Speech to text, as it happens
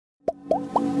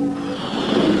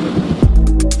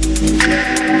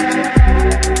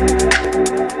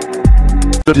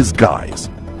disguise.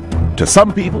 To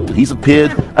some people, he's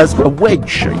appeared as a wedge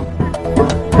shape.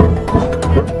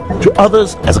 To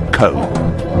others, as a cone.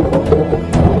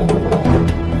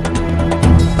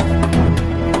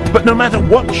 But no matter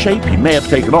what shape he may have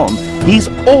taken on, he's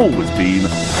always been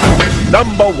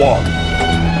number one.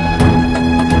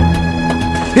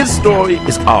 His story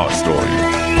is our story.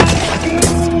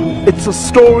 It's a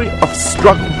story of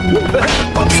struggle,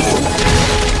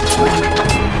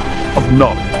 of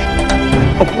knowledge,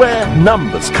 of where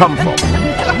numbers come from.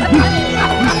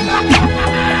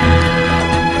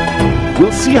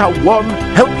 We'll see how one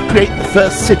helped create the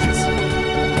first cities,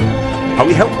 how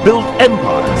he helped build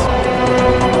empires,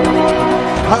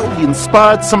 how he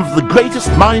inspired some of the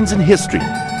greatest minds in history,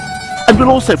 and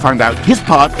we'll also find out his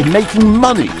part in making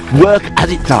money work as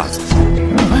it does.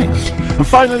 And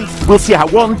finally, we'll see how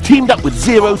one teamed up with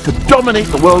Zero to dominate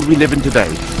the world we live in today,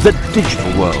 the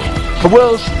digital world, a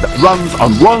world that runs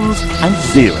on ones and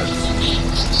zeros.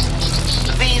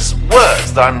 These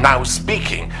words that I'm now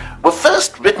speaking were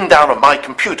first written down on my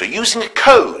computer using a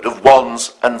code of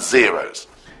ones and zeros.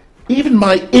 Even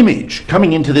my image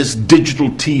coming into this digital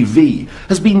TV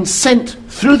has been sent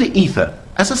through the ether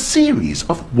as a series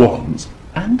of ones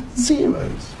and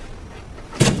zeros.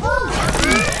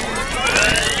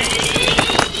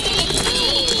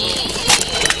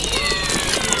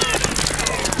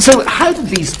 So how did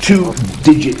these two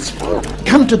digits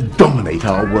come to dominate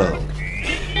our world?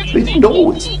 They didn't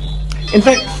always. In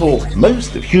fact, for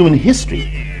most of human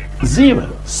history, zero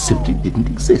simply didn't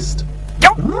exist.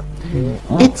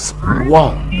 It's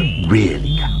one that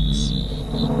really counts.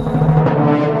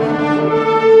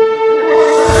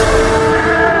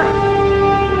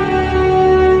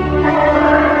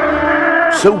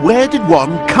 So where did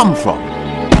one come from?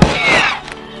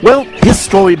 Well, his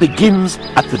story begins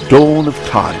at the dawn of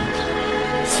time.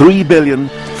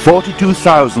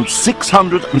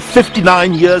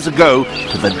 3,042,659 years ago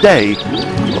to the day,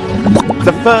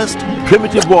 the first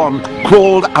primitive one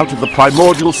crawled out of the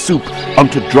primordial soup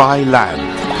onto dry land.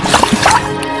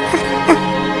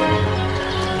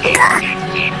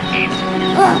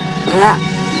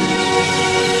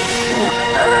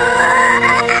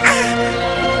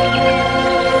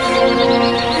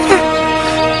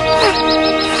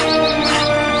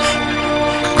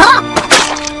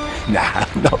 Nah,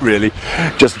 not really.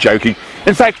 Just joking.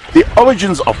 In fact, the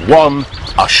origins of one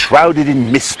are shrouded in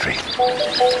mystery.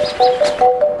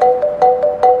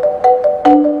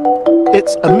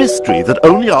 It's a mystery that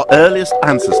only our earliest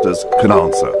ancestors can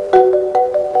answer.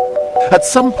 At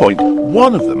some point,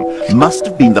 one of them must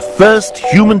have been the first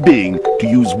human being to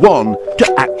use one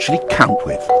to actually count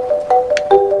with.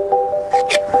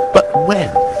 But when?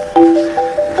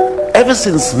 Ever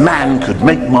since man could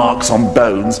make marks on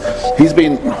bones, he's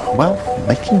been, well,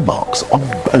 making marks on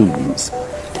bones.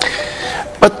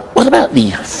 But what about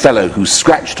the fellow who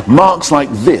scratched marks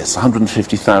like this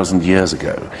 150,000 years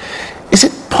ago? Is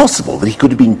it possible that he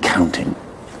could have been counting?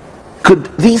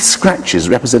 Could these scratches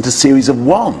represent a series of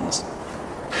ones?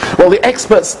 Well, the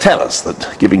experts tell us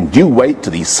that, giving due weight to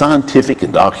the scientific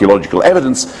and archaeological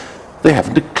evidence, they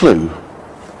haven't a clue.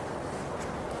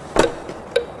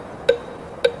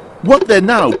 What they're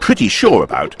now pretty sure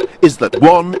about is that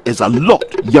one is a lot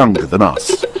younger than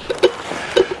us.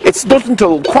 It's not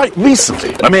until quite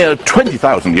recently, a mere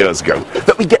 20,000 years ago,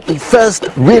 that we get the first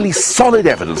really solid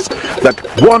evidence that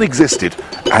one existed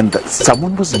and that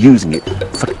someone was using it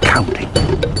for counting.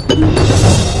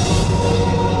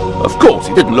 Of course,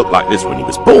 he didn't look like this when he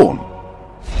was born.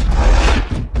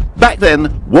 Back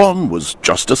then, one was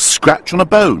just a scratch on a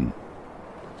bone.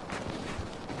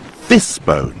 This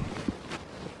bone.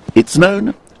 It's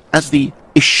known as the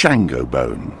Ishango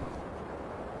bone.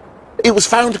 It was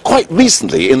found quite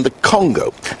recently in the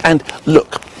Congo. And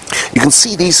look, you can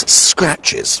see these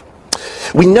scratches.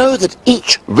 We know that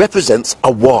each represents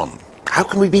a one. How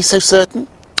can we be so certain?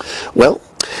 Well,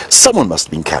 someone must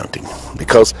have been counting,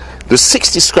 because there's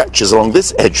 60 scratches along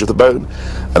this edge of the bone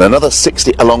and another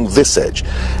 60 along this edge.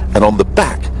 And on the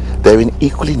back, they're in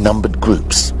equally numbered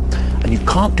groups. And you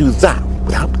can't do that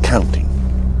without counting.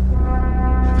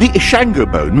 The Ishango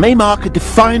bone may mark a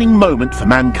defining moment for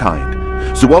mankind.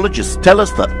 Zoologists tell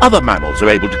us that other mammals are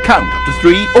able to count up to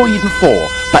 3 or even 4,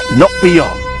 but not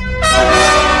beyond.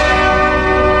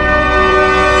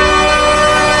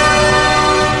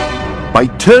 By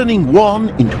turning one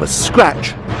into a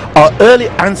scratch, our early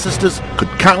ancestors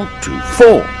could count to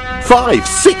 4, 5,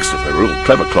 6 if they were real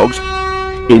clever clogs.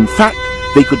 In fact,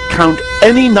 they could count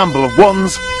any number of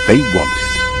ones they wanted.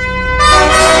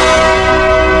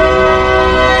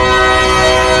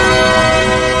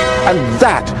 And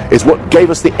that is what gave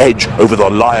us the edge over the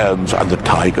lions and the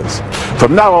tigers.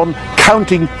 From now on,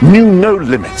 counting knew no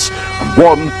limits, and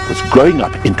one was growing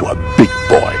up into a big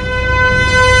boy.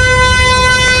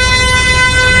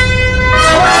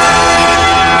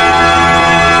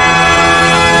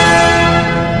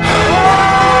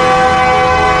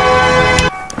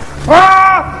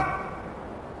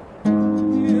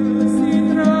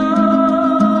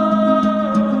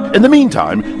 In the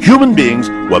meantime, human beings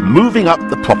were moving up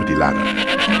the property ladder.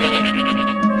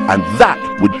 And that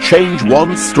would change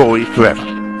one story forever.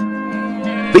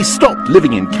 They stopped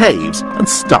living in caves and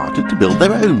started to build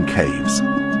their own caves.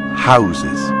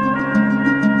 Houses.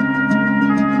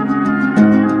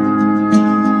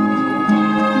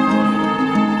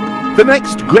 The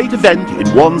next great event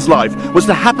in one's life was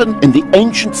to happen in the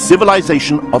ancient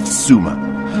civilization of Sumer.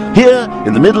 Here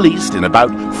in the Middle East in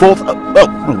about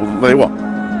 4th... there you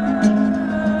are.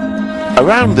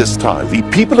 Around this time, the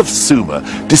people of Sumer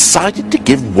decided to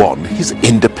give one his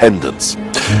independence.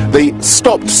 They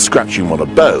stopped scratching on a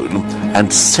bone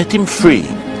and set him free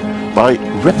by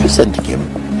representing him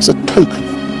as a token.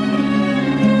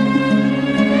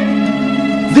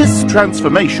 This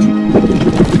transformation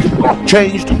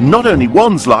changed not only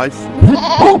one's life,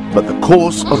 but the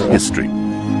course of history.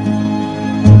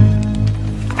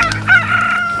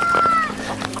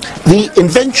 The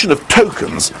invention of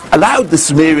tokens allowed the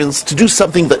Sumerians to do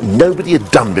something that nobody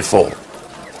had done before.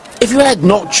 If you add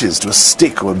notches to a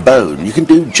stick or a bone, you can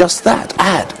do just that,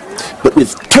 add. But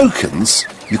with tokens,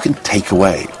 you can take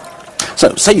away.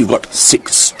 So, say you've got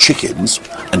 6 chickens,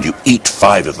 and you eat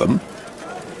 5 of them.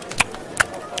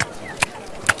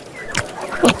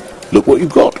 Well, look what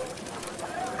you've got.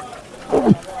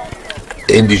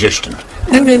 Indigestion.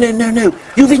 No.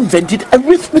 You've invented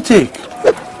arithmetic.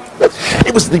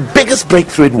 It was the biggest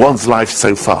breakthrough in one's life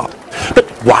so far. But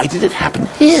why did it happen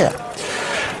here?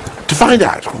 To find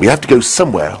out, we have to go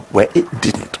somewhere where it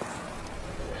didn't.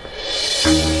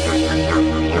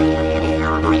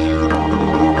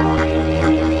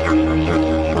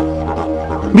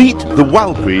 Meet the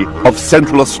Walpuri of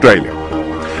Central Australia.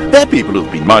 They're people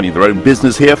who've been minding their own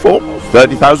business here for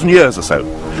 30,000 years or so,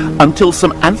 until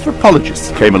some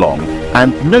anthropologists came along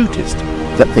and noticed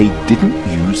that they didn't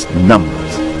use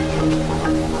numbers.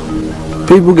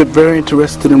 People get very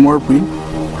interested in Walpuri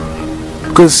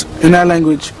because in our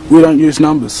language we don't use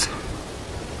numbers.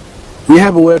 We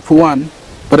have a word for one,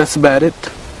 but that's about it.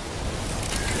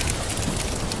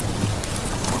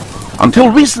 Until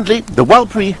recently, the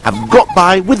Walpuri have got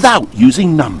by without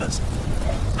using numbers.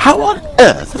 How on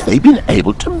earth have they been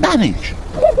able to manage?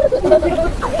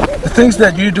 The things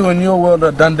that you do in your world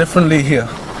are done differently here.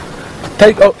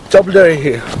 Take Jobberberry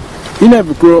here. He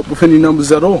never grew up with any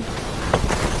numbers at all.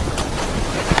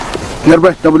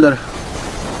 Nearby, Jobberberry.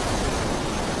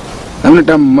 I'm going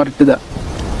to Martida.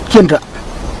 Kendra.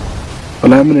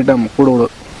 Well, I'm going to Kudo.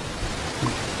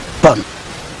 Pan.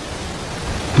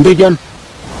 Bijan.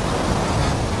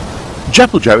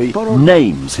 Jabberberry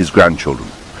names his grandchildren.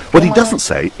 What he doesn't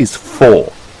say is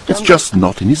 4. It's just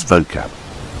not in his vocab.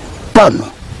 Pan.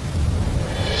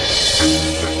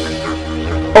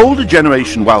 Older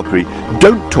generation Walpuri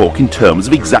don't talk in terms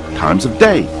of exact times of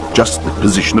day, just the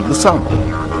position of the sun.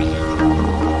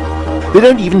 They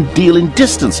don't even deal in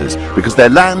distances because their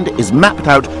land is mapped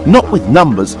out not with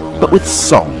numbers but with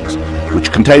songs,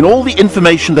 which contain all the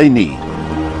information they need.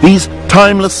 These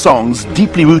timeless songs,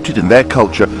 deeply rooted in their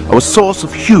culture, are a source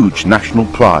of huge national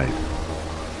pride.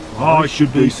 I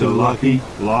should be so lucky,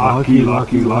 lucky,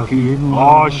 lucky, lucky in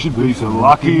love. I should be so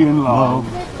lucky in love.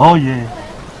 Oh yeah,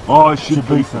 I should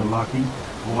be so lucky,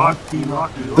 lucky,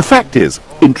 lucky. The fact is,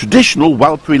 in traditional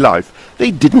Walpuri life,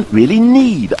 they didn't really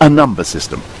need a number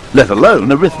system, let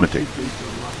alone arithmetic.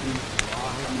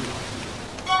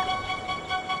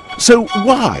 So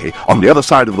why, on the other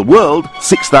side of the world,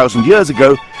 6,000 years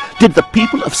ago, did the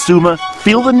people of Sumer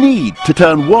feel the need to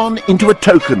turn one into a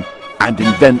token and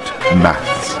invent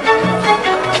maths?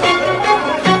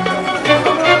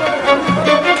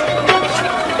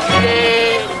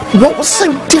 What was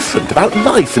so different about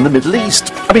life in the Middle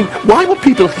East? I mean, why were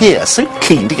people here so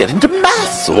keen to get into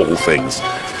maths of all things?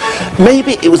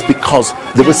 Maybe it was because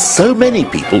there were so many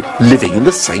people living in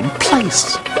the same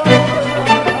place.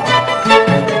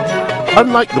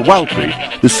 Unlike the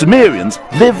Walpuri, the Sumerians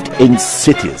lived in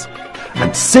cities,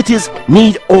 and cities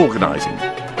need organising.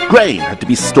 Grain had to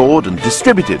be stored and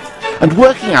distributed, and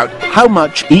working out how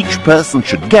much each person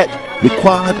should get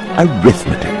required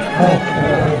arithmetic.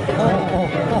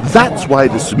 That's why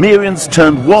the Sumerians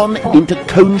turned one into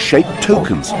cone-shaped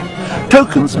tokens.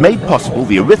 Tokens made possible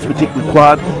the arithmetic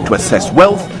required to assess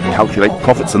wealth calculate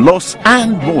profits and loss,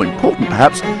 and, more important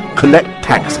perhaps, collect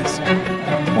taxes.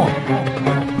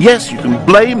 Yes, you can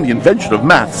blame the invention of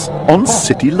maths on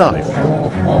city life.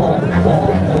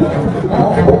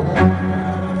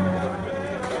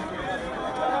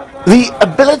 The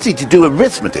ability to do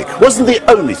arithmetic wasn't the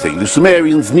only thing the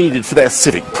Sumerians needed for their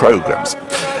civic programs.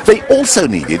 They also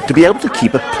needed to be able to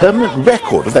keep a permanent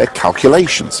record of their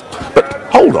calculations. But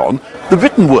hold on, the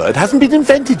written word hasn't been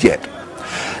invented yet.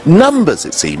 Numbers,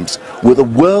 it seems, were the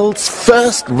world's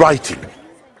first writing.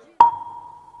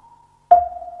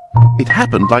 It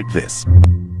happened like this.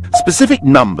 Specific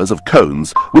numbers of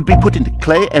cones would be put into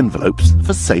clay envelopes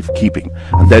for safekeeping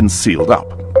and then sealed up.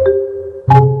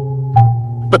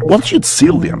 But once you'd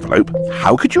sealed the envelope,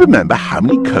 how could you remember how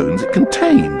many cones it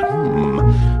contained?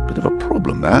 Bit of a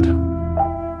problem, that.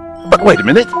 But wait a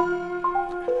minute.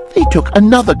 They took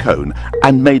another cone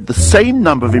and made the same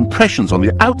number of impressions on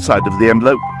the outside of the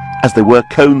envelope as there were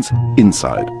cones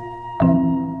inside.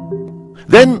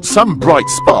 Then some bright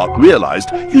spark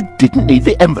realized you didn't need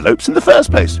the envelopes in the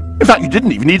first place. In fact, you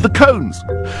didn't even need the cones.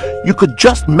 You could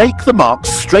just make the marks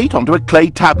straight onto a clay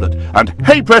tablet, and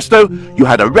hey presto, you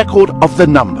had a record of the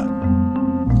number.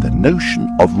 The notion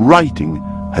of writing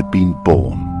had been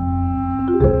born.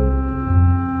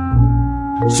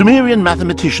 Sumerian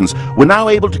mathematicians were now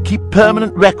able to keep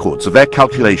permanent records of their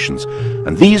calculations,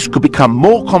 and these could become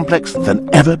more complex than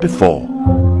ever before.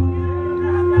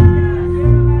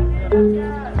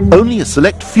 Only a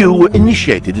select few were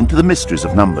initiated into the mysteries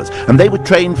of numbers, and they were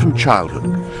trained from childhood.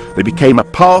 They became a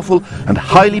powerful and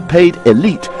highly paid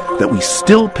elite that we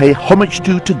still pay homage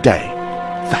to today.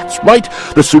 That's right,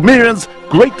 the Sumerians'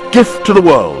 great gift to the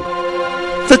world,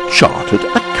 the chartered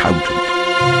accountant.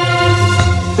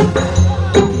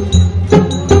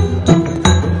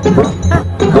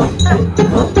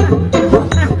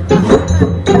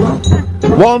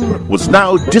 One was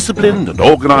now disciplined and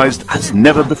organized as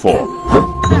never before.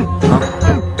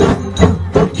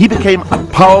 He became a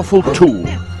powerful tool,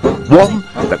 one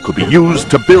that could be used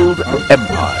to build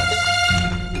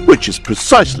empires, which is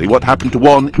precisely what happened to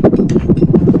one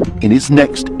in his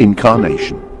next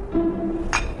incarnation.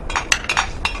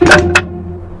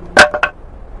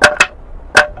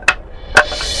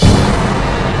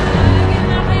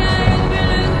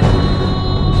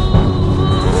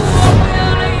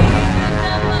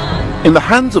 In the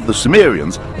hands of the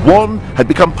Sumerians, one had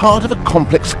become part of a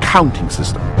complex counting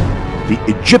system. The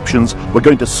Egyptians were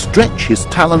going to stretch his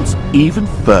talents even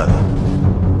further.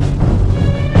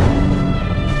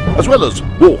 As well as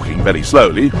walking very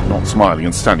slowly, not smiling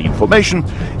and standing in formation,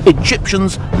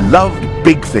 Egyptians loved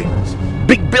big things,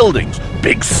 big buildings,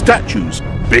 big statues,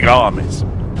 big armies.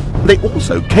 They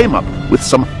also came up with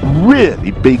some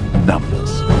really big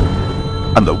numbers.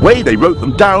 And the way they wrote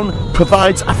them down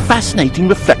provides a fascinating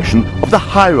reflection of the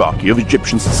hierarchy of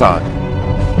Egyptian society.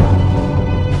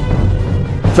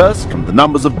 First come the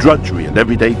numbers of drudgery and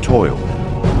everyday toil.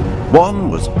 1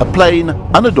 was a plain,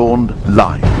 unadorned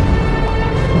line.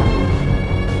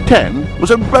 10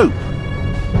 was a rope.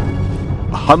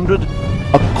 100,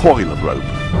 a coil of rope.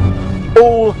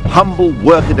 All humble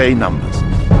workaday numbers.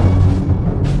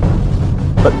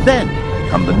 But then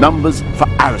come the numbers for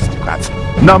aristocrats,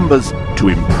 numbers to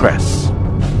impress.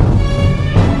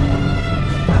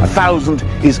 1,000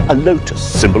 is a lotus,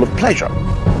 symbol of pleasure.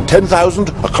 10,000,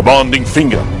 a commanding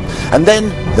finger. And then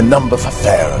the number for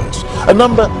pharaohs, a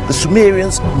number the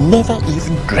Sumerians never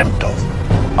even dreamt of.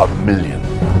 1,000,000.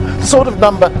 The sort of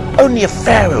number only a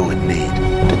pharaoh would need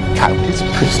to count his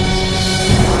prisoners.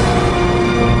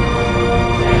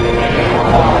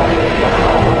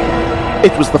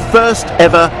 It was the first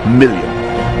ever million,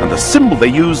 and the symbol they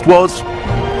used was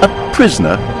a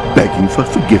prisoner begging for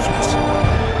forgiveness.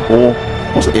 Or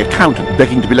was it the accountant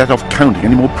begging to be let off counting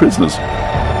any more prisoners?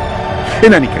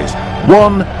 In any case,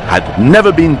 one had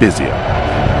never been busier.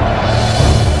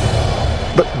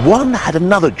 But one had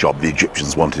another job the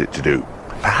Egyptians wanted it to do,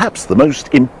 perhaps the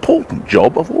most important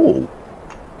job of all.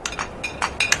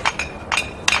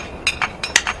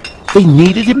 They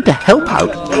needed him to help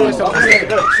out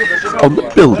on the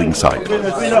building site.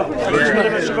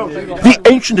 The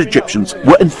ancient Egyptians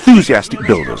were enthusiastic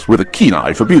builders with a keen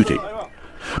eye for beauty.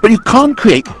 But you can't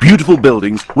create beautiful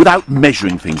buildings without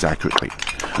measuring things accurately.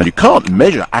 And you can't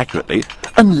measure accurately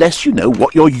unless you know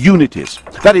what your unit is.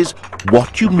 That is,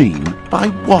 what you mean by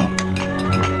one.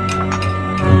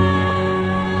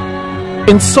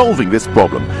 In solving this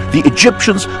problem, the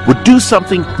Egyptians would do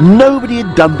something nobody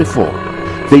had done before.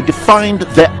 They defined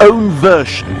their own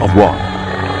version of one.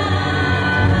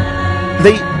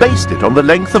 They based it on the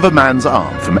length of a man's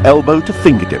arm from elbow to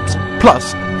fingertips,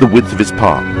 plus the width of his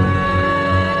palm.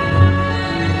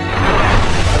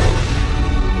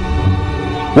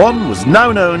 One was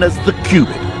now known as the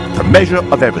cubit, the measure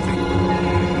of everything.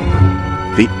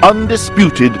 The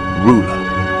undisputed ruler.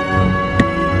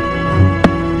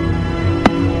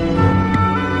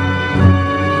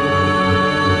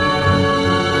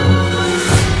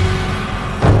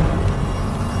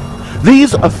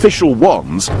 These official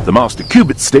wands, the master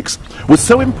cubit sticks, were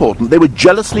so important they were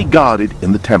jealously guarded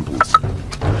in the temples.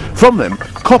 From them,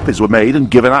 copies were made and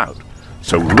given out.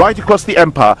 So right across the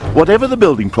empire, whatever the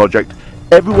building project,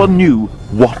 everyone knew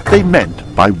what they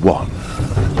meant by one.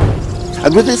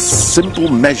 And with this simple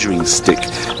measuring stick,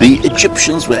 the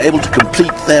Egyptians were able to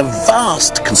complete their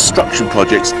vast construction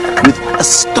projects with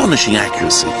astonishing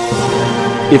accuracy.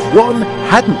 If one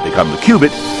hadn't become the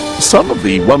cubit, some of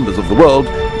the wonders of the world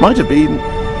might have been,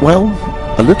 well,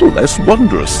 a little less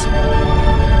wondrous.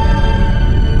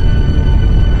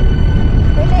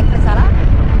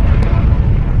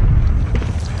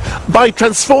 By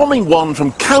transforming one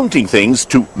from counting things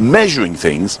to measuring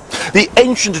things, the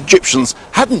ancient Egyptians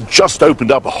hadn't just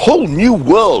opened up a whole new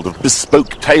world of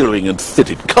bespoke tailoring and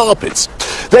fitted carpets.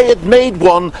 They had made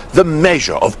one the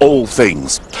measure of all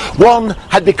things. One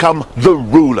had become the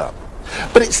ruler.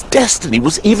 But its destiny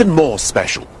was even more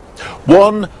special.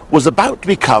 One was about to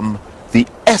become the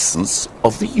essence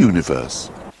of the universe.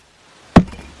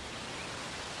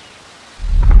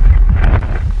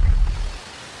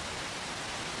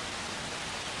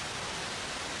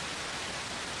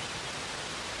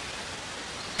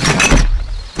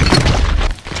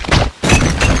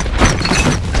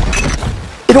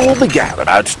 It all began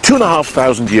about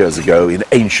 2,500 years ago in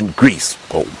ancient Greece,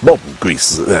 or modern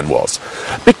Greece as it then was,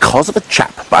 because of a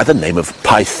chap by the name of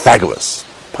Pythagoras.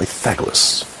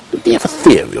 Pythagoras. Did he have a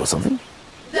theory or something?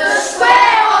 The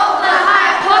square of the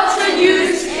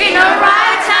hypotenuse in a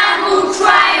right-angled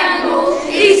triangle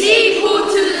is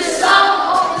equal to the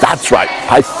sum of... That's right,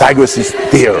 Pythagoras'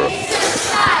 theorem.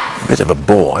 A bit of a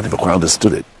bore, I never quite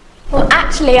understood it. Well,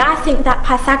 actually, I think that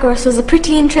Pythagoras was a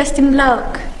pretty interesting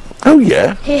bloke. Oh,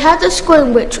 yeah? He had a school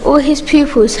in which all his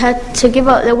pupils had to give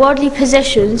up their worldly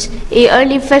possessions, eat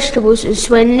only vegetables, and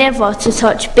swear never to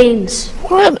touch beans.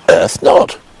 Why on earth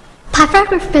not?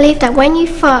 Pythagoras believed that when you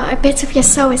fart, a bit of your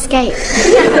soul escapes.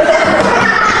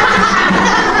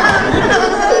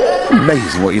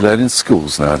 Amazing what you learn in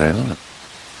schools nowadays, isn't it?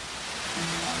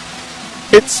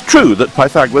 It's true that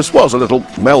Pythagoras was a little,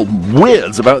 well,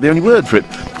 weird's about the only word for it.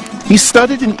 He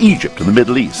studied in Egypt and the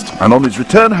Middle East, and on his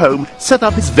return home set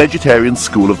up his vegetarian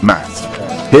school of maths.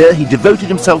 Here he devoted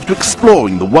himself to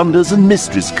exploring the wonders and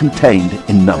mysteries contained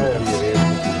in numbers.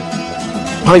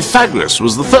 Pythagoras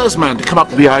was the first man to come up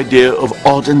with the idea of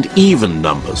odd and even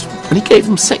numbers, and he gave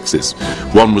them sexes.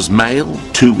 One was male,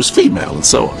 two was female, and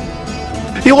so on.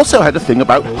 He also had a thing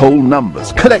about whole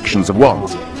numbers, collections of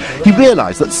ones. He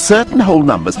realized that certain whole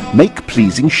numbers make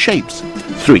pleasing shapes.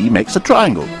 3 makes a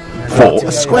triangle. 4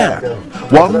 a square.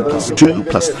 1 plus 2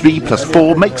 plus 3 plus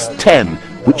 4 makes 10,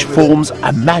 which forms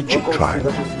a magic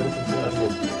triangle.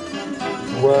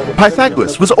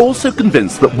 Pythagoras was also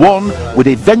convinced that 1 would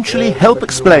eventually help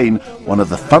explain one of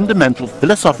the fundamental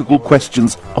philosophical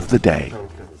questions of the day.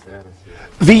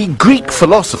 The Greek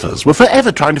philosophers were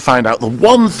forever trying to find out the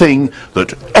one thing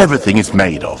that everything is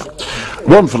made of.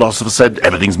 One philosopher said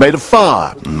everything's made of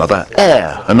fire, another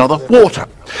air, another water.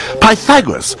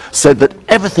 Pythagoras said that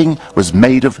everything was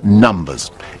made of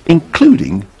numbers,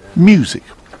 including music.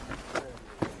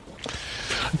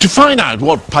 To find out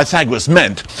what Pythagoras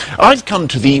meant, I've come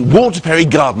to the Waterbury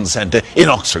Garden Centre in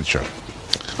Oxfordshire.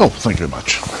 Oh, thank you very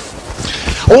much.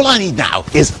 All I need now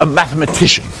is a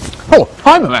mathematician. Oh,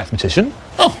 I'm a mathematician.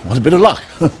 Oh, what a bit of luck.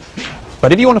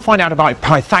 But if you want to find out about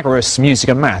Pythagoras' music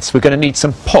and maths, we're going to need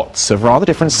some pots of rather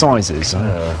different sizes.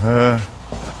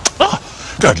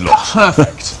 Good luck.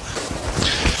 Perfect.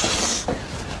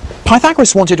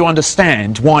 Pythagoras wanted to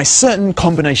understand why certain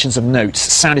combinations of notes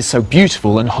sounded so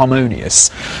beautiful and harmonious.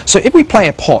 So if we play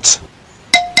a pot,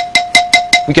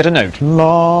 we get a note,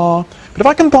 la. But if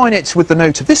I combine it with the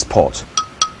note of this pot,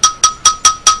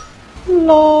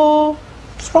 la,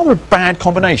 it's rather a bad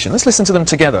combination. Let's listen to them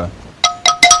together.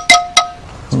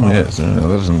 Oh, yes, that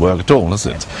doesn't work at all, does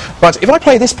it? But if I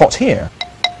play this pot here,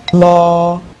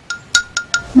 la,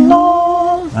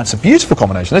 la, that's a beautiful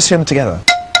combination. Let's hear them together.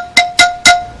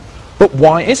 But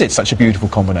why is it such a beautiful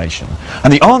combination?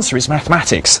 And the answer is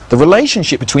mathematics. The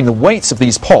relationship between the weights of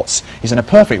these pots is in a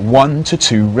perfect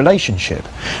 1-to-2 relationship.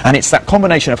 And it's that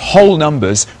combination of whole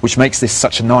numbers which makes this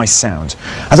such a nice sound.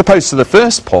 As opposed to the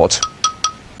first pot,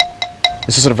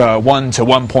 This is sort of a 1 to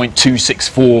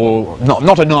 1.264,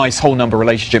 not a nice whole number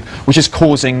relationship, which is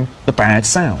causing the bad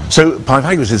sound. So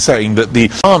Pythagoras is saying that the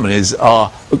harmonies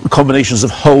are combinations of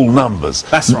whole numbers.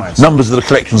 That's right. Numbers that are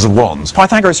collections of ones.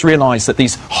 Pythagoras realised that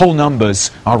these whole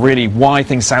numbers are really why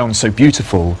things sound so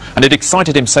beautiful, and it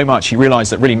excited him so much he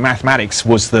realised that really mathematics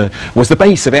was the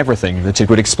base of everything, that it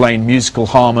would explain musical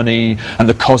harmony and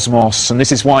the cosmos, and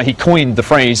this is why he coined the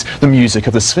phrase the music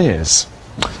of the spheres.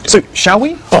 So, shall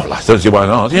we? Oh, I don't see why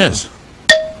not, yes.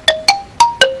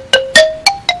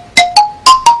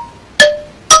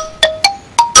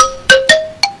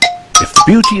 If the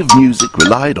beauty of music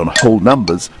relied on whole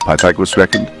numbers, Pythagoras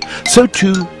reckoned, so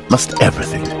too must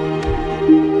everything.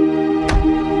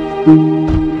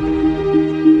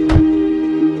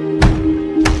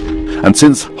 And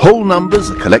since whole numbers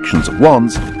are collections of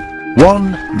ones,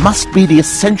 one must be the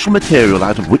essential material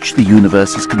out of which the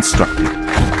universe is constructed.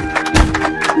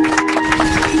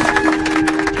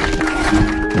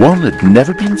 One had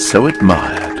never been so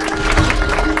admired.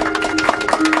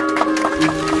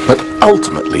 But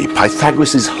ultimately,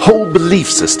 Pythagoras' whole belief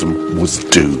system was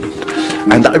doomed.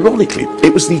 And ironically,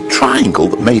 it was the triangle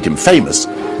that made him famous,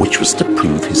 which was to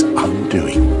prove his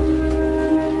undoing.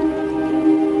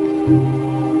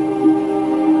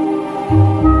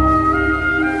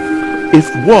 If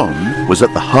one was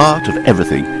at the heart of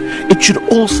everything, it should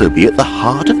also be at the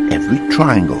heart of every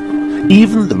triangle,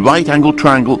 even the right-angled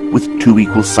triangle with two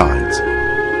equal sides.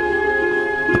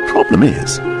 The problem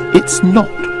is, it's not.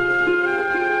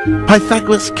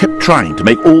 Pythagoras kept trying to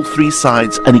make all three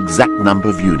sides an exact number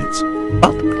of units,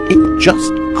 but it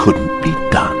just couldn't be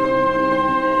done.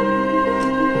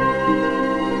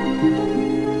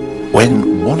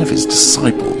 When one of his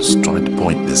disciples tried to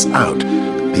point this out,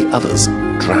 the others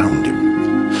drowned him.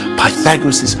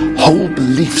 Pythagoras' whole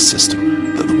belief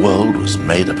system that the world was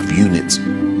made up of units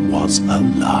was a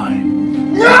lie.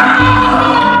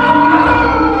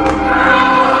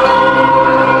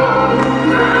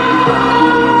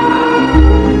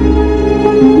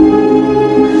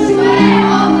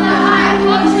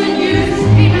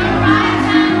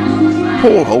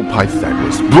 Poor old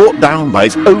Pythagoras, brought down by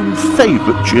his own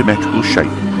favourite geometrical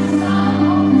shape.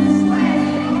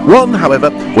 One,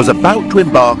 however, was about to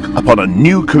embark upon a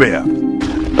new career.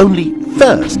 Only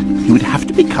first, he would have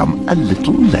to become a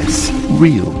little less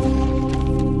real.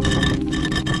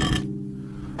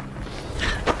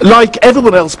 Like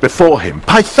everyone else before him,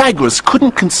 Pythagoras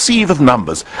couldn't conceive of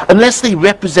numbers unless they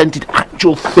represented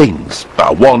actual things.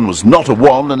 One was not a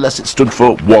one unless it stood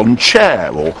for one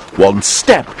chair, or one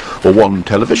step, or one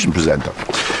television presenter.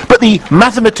 But the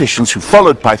mathematicians who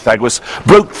followed Pythagoras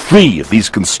broke free of these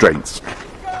constraints.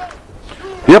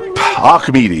 Yep,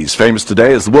 Archimedes, famous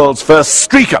today as the world's first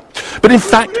streaker, but in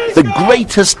fact the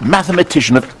greatest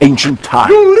mathematician of ancient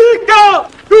times.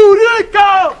 Eureka!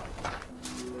 Eureka!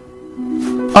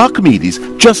 Archimedes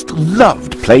just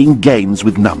loved playing games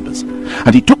with numbers,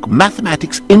 and he took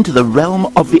mathematics into the realm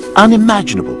of the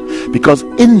unimaginable, because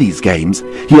in these games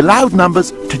he allowed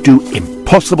numbers to do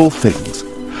impossible things,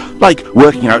 like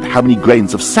working out how many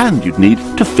grains of sand you'd need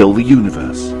to fill the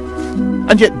universe.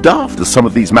 And yet, daft as some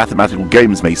of these mathematical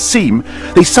games may seem,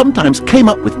 they sometimes came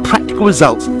up with practical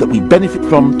results that we benefit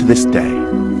from to this day.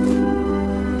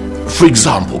 For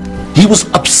example, he was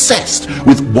obsessed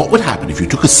with what would happen if you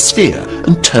took a sphere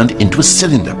and turned it into a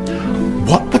cylinder.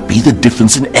 What would be the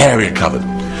difference in area covered?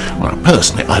 Well,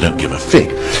 personally, I don't give a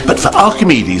fig, but for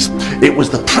Archimedes, it was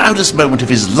the proudest moment of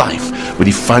his life when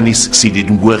he finally succeeded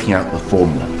in working out the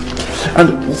formula. And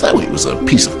although it was a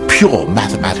piece of pure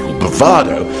mathematical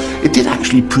bravado, it did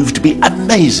actually prove to be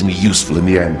amazingly useful in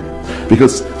the end.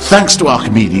 Because thanks to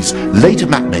Archimedes, later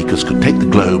mapmakers could take the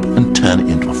globe and turn it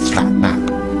into a flat map.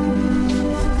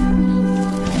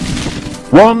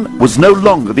 One was no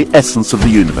longer the essence of the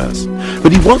universe,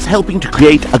 but he was helping to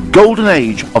create a golden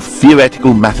age of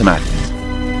theoretical mathematics.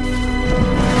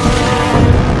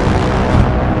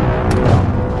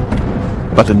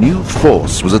 But a new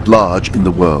force was at large in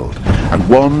the world, and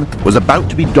one was about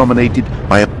to be dominated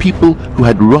by a people who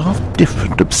had rather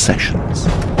different obsessions.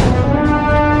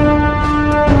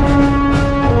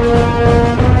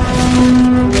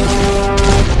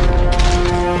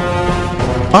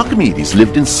 Archimedes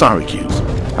lived in Syracuse,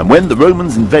 and when the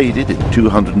Romans invaded in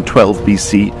 212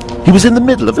 BC, he was in the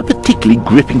middle of a particularly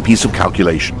gripping piece of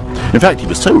calculation. In fact, he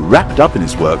was so wrapped up in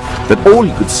his work that all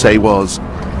he could say was,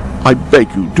 "I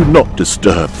beg you, do not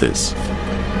disturb this."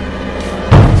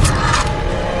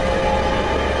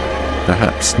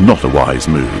 Perhaps not a wise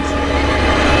move.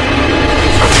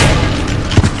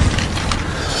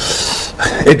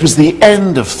 It was the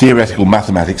end of theoretical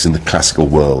mathematics in the classical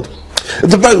world.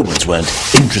 The Romans weren't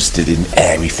interested in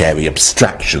airy-fairy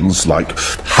abstractions like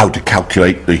how to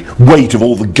calculate the weight of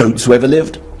all the goats who ever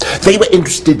lived. They were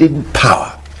interested in power.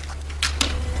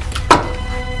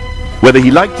 Whether he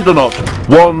liked it or not,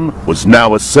 one was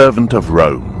now a servant of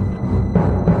Rome.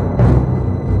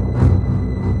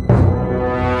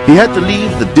 He had to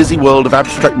leave the dizzy world of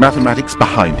abstract mathematics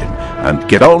behind him and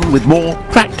get on with more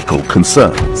practical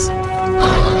concerns.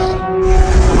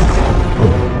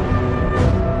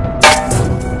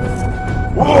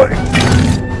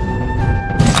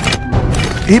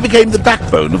 He became the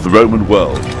backbone of the Roman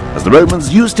world, as the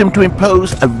Romans used him to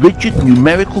impose a rigid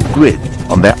numerical grid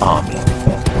on their army.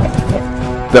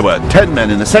 There were 10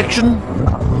 men in a section,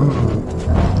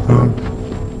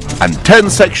 and 10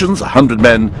 sections, 100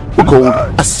 men, were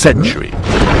called a century.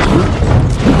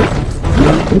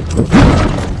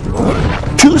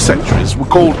 2 centuries were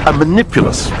called a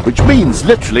manipulus, which means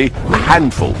literally a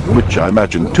handful, which I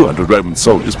imagine 200 Roman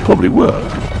soldiers probably were.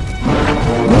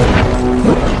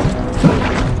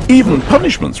 Even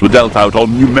punishments were dealt out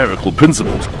on numerical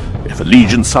principles. If a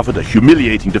legion suffered a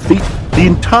humiliating defeat, the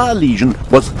entire legion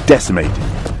was decimated,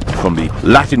 from the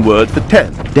Latin word for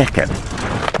 10, decem.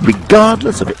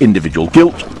 Regardless of individual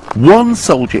guilt, 1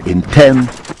 soldier in 10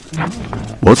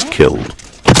 was killed.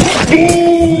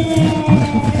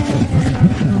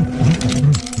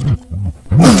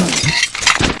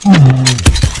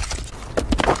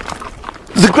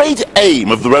 The great aim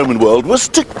of the Roman world was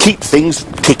to keep things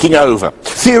ticking over.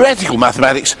 Theoretical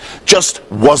mathematics just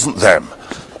wasn't them.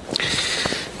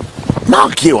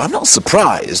 Mark you, I'm not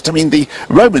surprised. I mean, the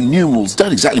Roman numerals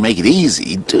don't exactly make it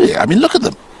easy, do they? I mean, look at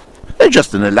them. They're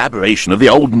just an elaboration of the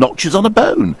old notches on a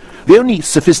bone, the only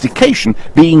sophistication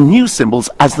being new symbols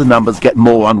as the numbers get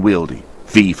more unwieldy.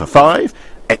 V for 5,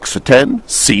 X for 10,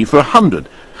 C for 100,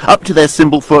 up to their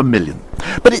symbol for 1,000,000.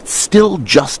 But it's still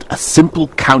just a simple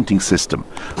counting system,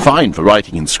 fine for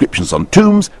writing inscriptions on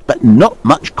tombs, but not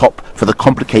much cop for the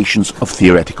complications of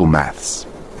theoretical maths.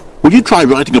 Well, you try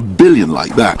writing 1 billion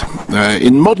like that.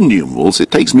 In modern numerals,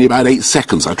 it takes me about 8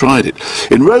 seconds. I tried it.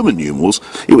 In Roman numerals,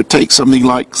 it would take something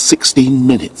like 16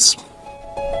 minutes.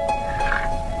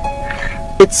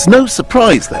 It's no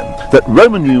surprise, then, that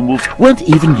Roman numerals weren't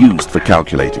even used for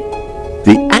calculating.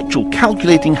 The actual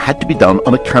calculating had to be done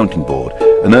on a counting board,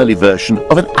 an early version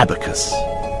of an abacus.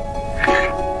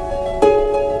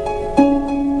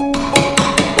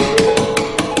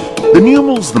 The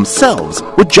numerals themselves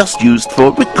were just used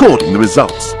for recording the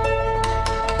results.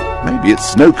 Maybe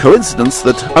it's no coincidence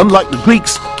that, unlike the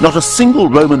Greeks, not a single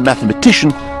Roman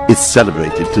mathematician is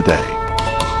celebrated today.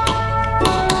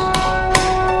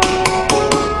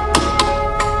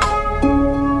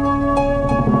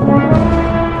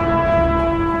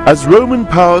 As Roman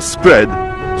power spread,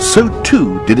 so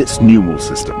too did its numeral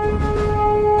system.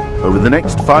 Over the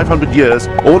next 500 years,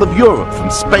 all of Europe, from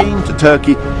Spain to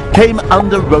Turkey, came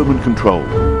under Roman control.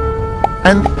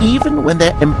 And even when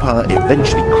their empire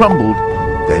eventually crumbled,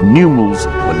 their numerals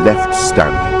were left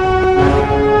standing.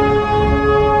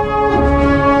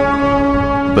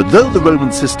 But though the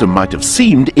Roman system might have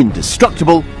seemed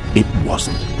indestructible, it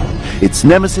wasn't. Its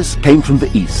nemesis came from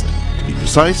the east, to be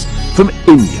precise, from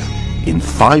India, in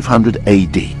 500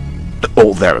 AD,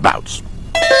 or thereabouts.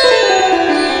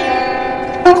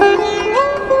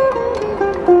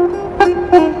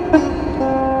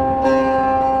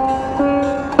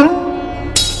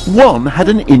 One had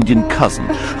an Indian cousin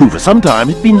who for some time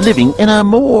had been living in a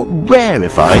more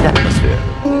rarefied atmosphere.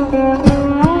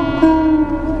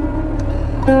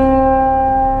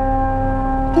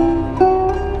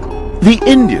 The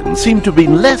Indians seemed to have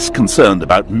been less concerned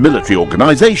about military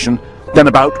organization than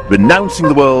about renouncing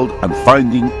the world and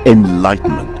finding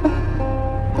enlightenment.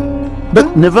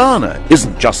 But Nirvana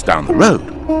isn't just down the road.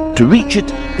 To reach it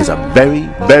is a very,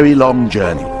 very long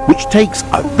journey, which takes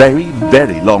a very,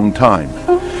 very long time.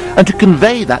 And to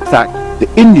convey that fact, the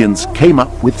Indians came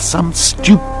up with some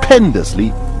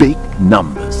stupendously big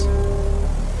numbers.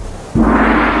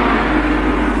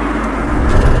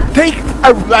 Take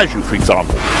a raju, for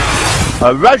example.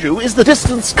 A raju is the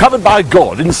distance covered by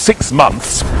God in 6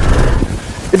 months.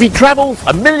 If he travels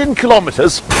 1,000,000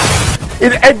 kilometers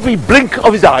in every blink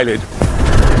of his eyelid.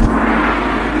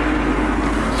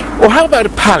 Or how about a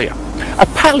pallium? A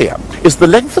pallium is the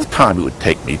length of time it would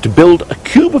take me to build a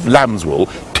cube of lamb's wool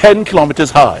 10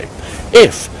 kilometers high,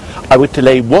 if I were to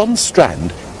lay 1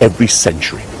 strand every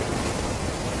century.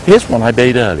 Here's one I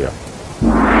made earlier.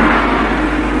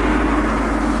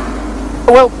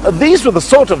 Well, these were the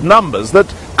sort of numbers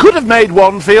that could have made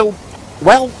one feel,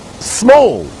 well,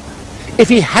 small, if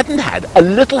he hadn't had a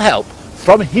little help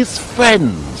from his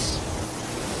friends.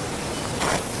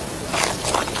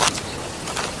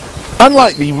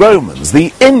 Unlike the Romans,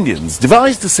 the Indians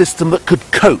devised a system that could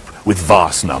cope with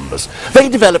vast numbers. They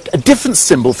developed a different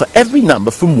symbol for every number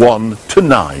from 1 to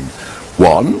 9.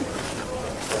 1,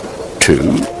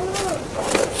 2,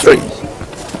 3.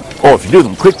 Or if you do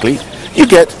them quickly, you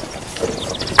get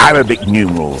Arabic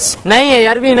numerals. नहीं है,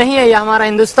 अरबी नहीं है, ये हमारा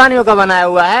हिंदुस्तानियों का बनाया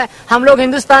हुआ है. हम लोग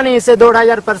हिंदुस्तानी इसे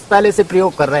 2000 वर्ष पहले से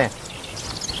प्रयोग कर रहे हैं.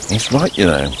 It's right, you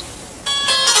know.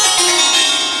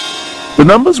 The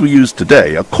numbers we use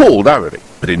today are called Arabic,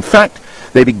 but in fact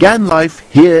they began life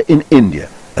here in India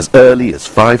as early as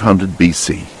 500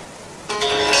 BC.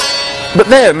 But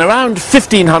then, around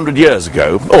 1500 years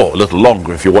ago, or a little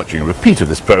longer if you're watching a repeat of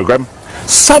this program,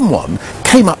 someone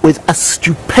came up with a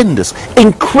stupendous,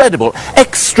 incredible,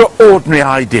 extraordinary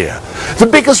idea. The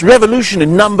biggest revolution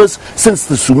in numbers since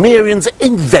the Sumerians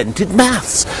invented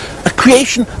maths. A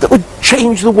creation that would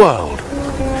change the world.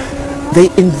 They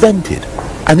invented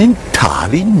an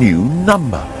entirely new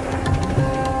number.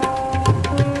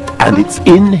 And it's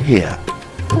in here,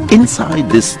 inside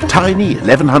this tiny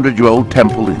 1100-year-old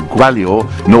temple in Gwalior,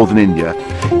 northern India,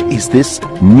 is this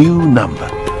new number.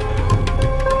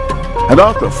 And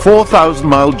after a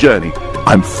 4,000-mile journey,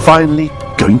 I'm finally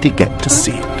going to get to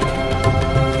see it.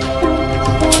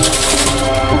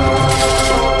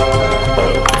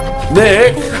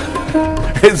 Nick,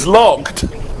 it's locked.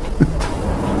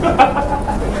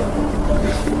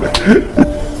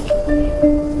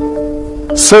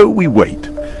 So we wait,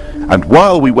 and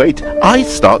while we wait, I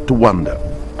start to wonder,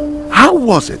 how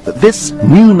was it that this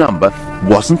new number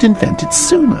wasn't invented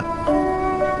sooner?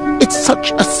 It's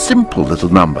such a simple little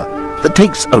number that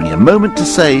takes only a moment to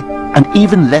say and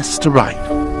even less to write.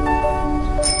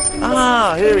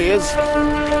 Ah, here he is.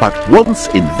 But once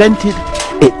invented,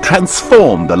 it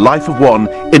transformed the life of one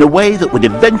in a way that would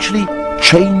eventually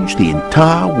change the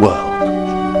entire world.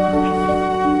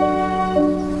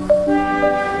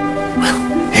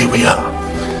 Here we are,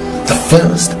 the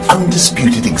first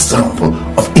undisputed example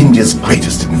of India's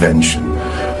greatest invention,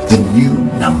 the new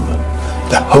number,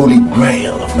 the holy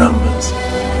grail of numbers.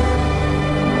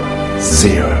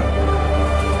 0.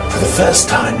 For the first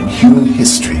time in human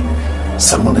history,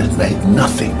 someone had made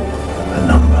nothing a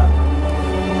number.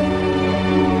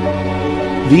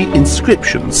 The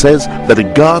inscription says that a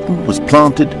garden was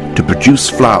planted to produce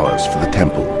flowers for the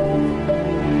temple.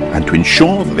 And to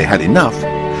ensure that they had enough,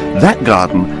 that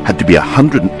garden had to be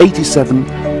 187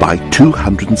 by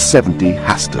 270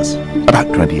 hastas,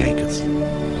 about 20 acres.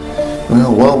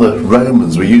 Well, while the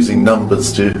Romans were using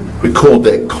numbers to record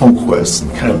their conquests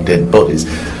and count dead bodies,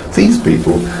 these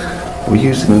people were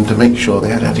using them to make sure they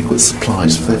had adequate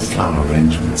supplies for their flower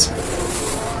arrangements.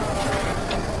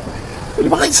 But you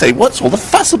might say, what's all the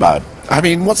fuss about? I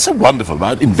mean, what's so wonderful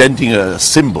about inventing a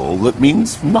symbol that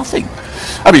means nothing?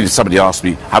 I mean, if somebody asks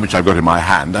me how much I've got in my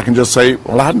hand, I can just say,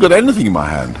 well, I haven't got anything in my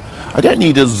hand. I don't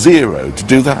need a 0 to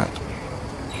do that.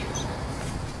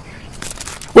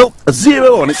 Well, a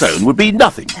 0 on its own would be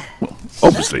nothing, well,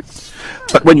 obviously.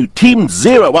 But when you teamed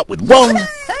 0 up with 1,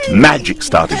 magic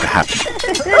started to happen.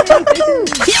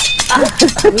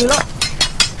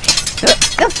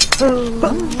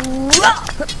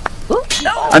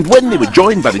 And when they were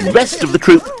joined by the rest of the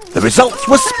troop, the results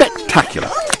were spectacular.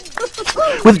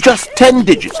 With just 10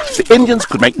 digits, the Indians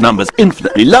could make numbers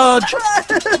infinitely large,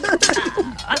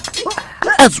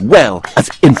 as well as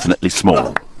infinitely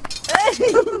small.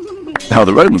 Now,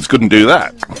 the Romans couldn't do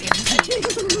that.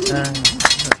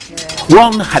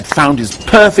 One had found his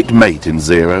perfect mate in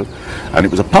 0, and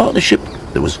it was a partnership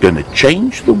that was going to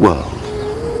change the world.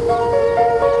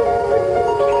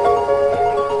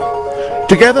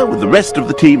 Together with the rest of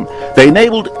the team, they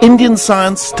enabled Indian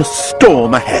science to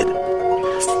storm ahead.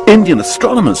 Indian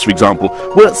astronomers, for example,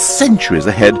 were centuries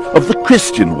ahead of the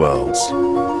Christian worlds.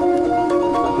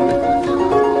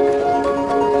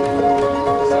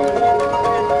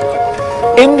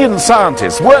 Indian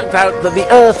scientists worked out that the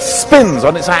Earth spins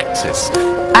on its axis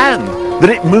and that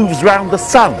it moves round the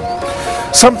Sun,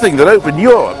 something that over in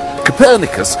Europe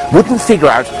Copernicus wouldn't figure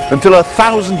out until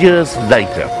 1,000 years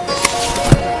later.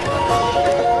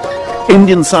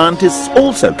 Indian scientists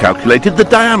also calculated the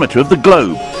diameter of the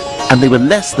globe, and they were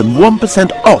less than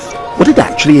 1% off what it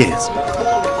actually is.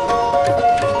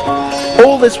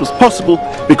 All this was possible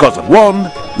because of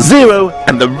 1, 0,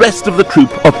 and the rest of the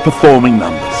troop of performing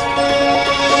numbers.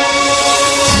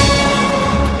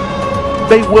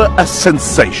 They were a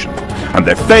sensation, and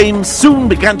their fame soon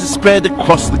began to spread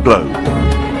across the globe.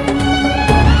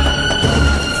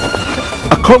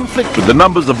 A conflict with the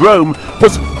numbers of Rome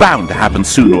was bound to happen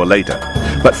sooner or later,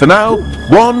 but for now,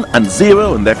 1 and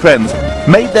 0 and their friends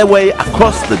made their way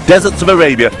across the deserts of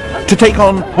Arabia to take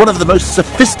on one of the most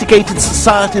sophisticated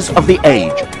societies of the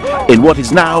age, in what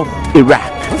is now Iraq.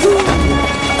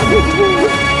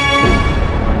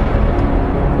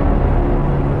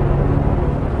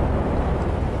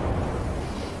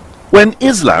 When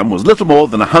Islam was little more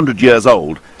than 100 years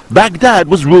old, Baghdad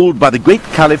was ruled by the great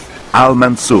Caliph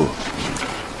Al-Mansur.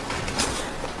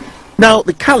 Now,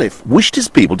 the Caliph wished his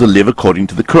people to live according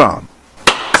to the Quran,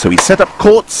 so he set up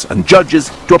courts and judges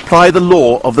to apply the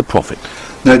law of the Prophet.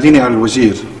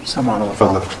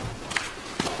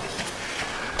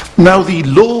 Now, the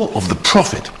law of the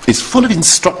Prophet is full of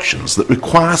instructions that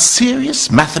require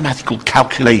serious mathematical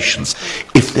calculations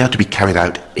if they are to be carried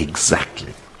out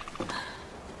exactly.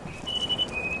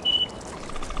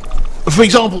 For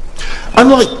example,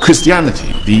 unlike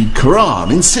Christianity, the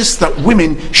Quran insists that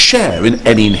women share in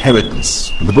any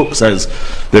inheritance. The book says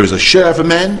there is a share for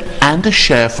men and a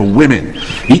share for women,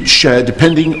 each share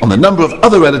depending on the number of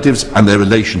other relatives and their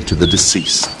relation to the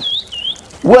deceased.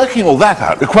 Working all that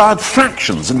out required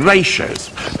fractions and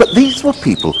ratios, but these were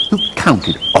people who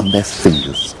counted on their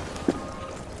fingers.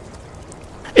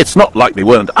 It's not like they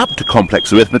weren't up to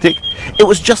complex arithmetic, it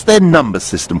was just their number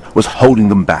system was holding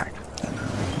them back.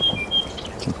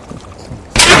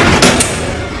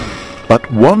 But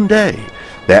one day,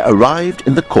 there arrived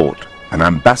in the court an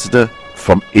ambassador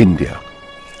from India.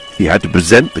 He had to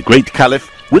present the great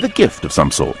Caliph with a gift of some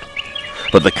sort.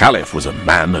 But the Caliph was a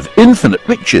man of infinite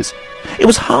riches. It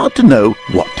was hard to know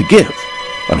what to give.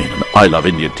 I mean, an I Love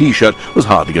India t-shirt was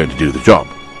hardly going to do the job.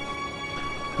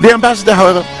 The ambassador,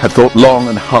 however, had thought long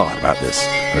and hard about this,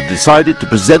 and had decided to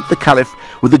present the Caliph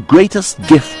with the greatest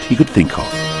gift he could think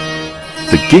of.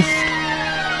 The gift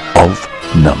of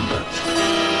numbers.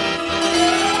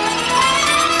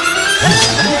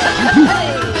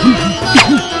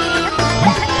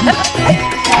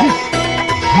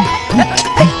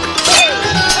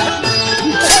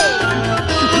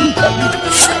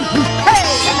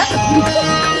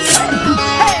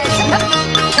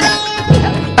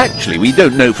 Actually, we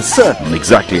don't know for certain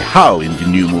exactly how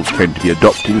Indian numerals came to be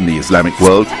adopted in the Islamic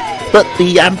world, but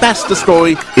the ambassador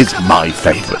story is my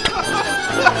favourite.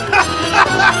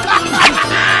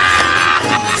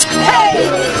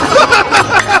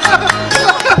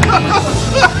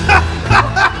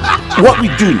 What we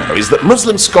do know is that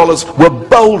Muslim scholars were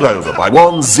bowled over by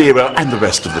 1-0 and the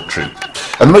rest of the troop.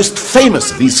 And the most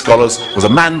famous of these scholars was a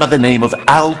man by the name of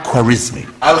Al-Khwarizmi.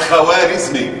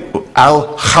 Al-Khwarizmi.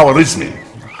 Al-Khwarizmi.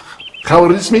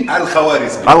 Khwarizmi?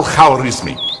 Al-Khwarizmi.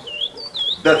 Al-Khwarizmi.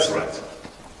 That's right.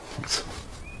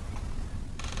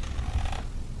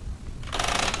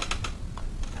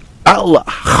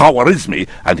 Al-Khwarizmi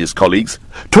and his colleagues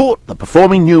taught the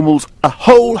performing numerals a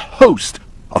whole host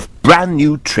of brand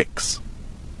new tricks.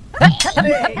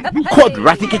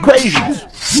 Quadratic equations,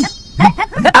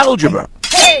 algebra,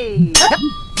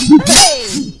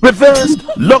 reversed,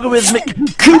 logarithmic,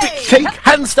 cubic cake,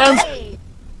 handstands.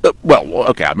 Well,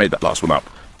 okay, I made that last one up.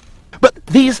 But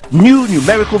these new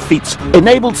numerical feats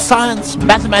enabled science,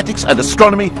 mathematics and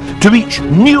astronomy to reach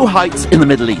new heights in the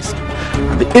Middle East.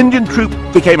 And the Indian troop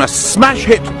became a smash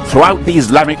hit throughout the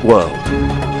Islamic world.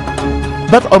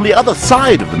 But on the other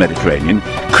side of the Mediterranean,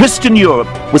 Christian Europe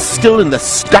was still in the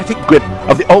static grip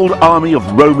of the old army of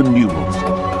Roman numerals.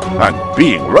 And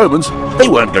being Romans, they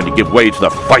weren't going to give way to the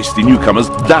feisty newcomers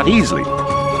that easily.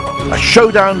 A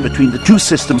showdown between the two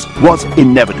systems was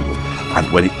inevitable, and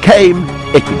when it came,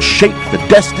 it could shape the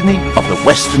destiny of the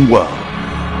Western world.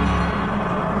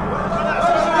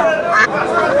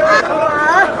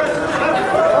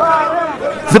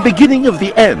 The beginning of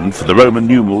the end for the Roman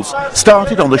numerals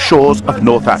started on the shores of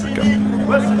North Africa.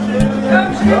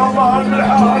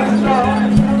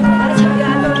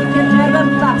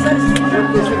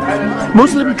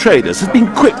 Muslim traders had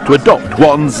been quick to adopt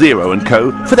 1-0 and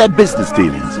Co. for their business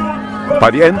dealings.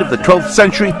 By the end of the 12th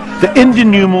century, the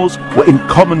Indian numerals were in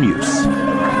common use.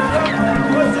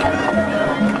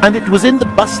 And it was in the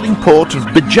bustling port of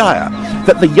Béjaïa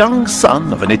that the young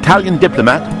son of an Italian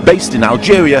diplomat based in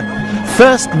Algeria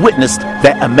first witnessed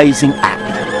their amazing act.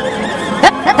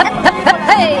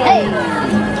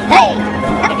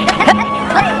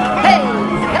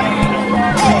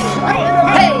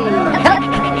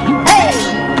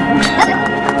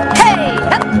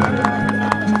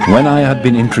 When I had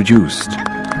been introduced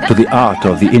to the art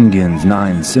of the Indians'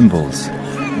 9 symbols,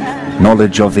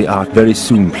 knowledge of the art very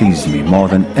soon pleased me more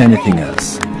than anything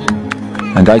else,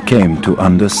 and I came to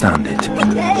understand it.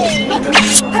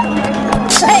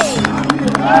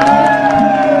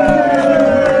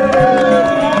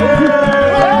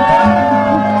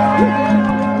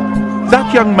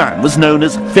 That young man was known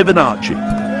as Fibonacci,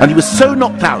 and he was so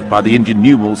knocked out by the Indian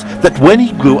numerals that when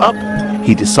he grew up,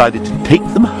 he decided to take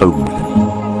them home.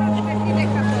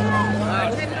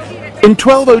 In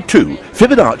 1202,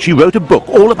 Fibonacci wrote a book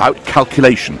all about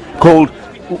calculation, called,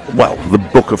 well, the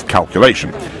Book of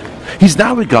Calculation. He's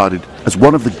now regarded as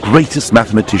one of the greatest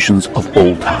mathematicians of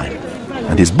all time,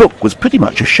 and his book was pretty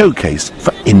much a showcase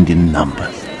for Indian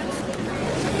numbers.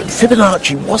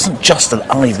 Fibonacci wasn't just an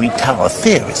ivory tower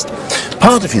theorist.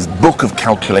 Part of his Book of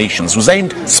Calculations was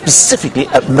aimed specifically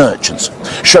at merchants,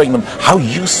 showing them how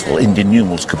useful Indian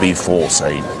numerals could be for,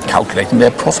 say, calculating their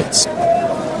profits.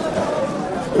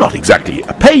 Not exactly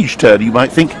a page-turner, you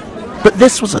might think, but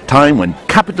this was a time when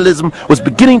capitalism was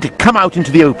beginning to come out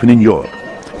into the open in Europe.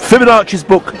 Fibonacci's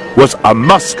book was a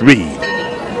must-read.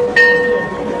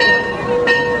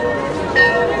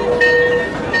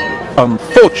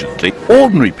 Unfortunately,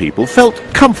 ordinary people felt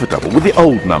comfortable with the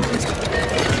old numbers.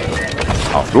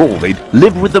 After all, they'd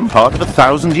lived with them part of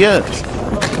 1,000 years.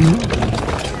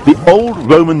 The old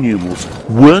Roman numerals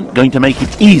weren't going to make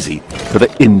it easy for the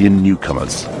Indian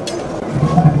newcomers.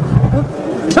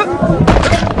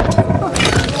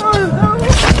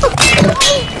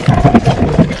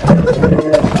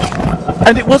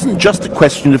 And it wasn't just a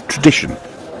question of tradition.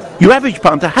 Your average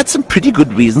punter had some pretty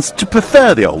good reasons to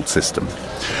prefer the old system.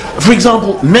 For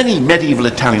example, many medieval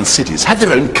Italian cities had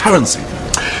their own currency.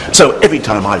 So every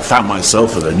time I found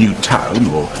myself at a new town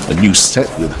or a new set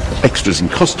with extras in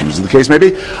costumes, as the case may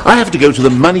be, I have to go to the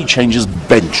money changer's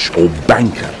bench, or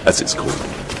banker, as it's called.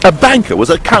 A banker was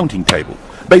a counting table,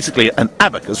 basically an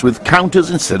abacus with counters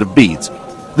instead of beads.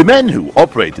 The men who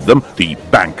operated them, the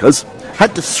bankers,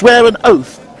 had to swear an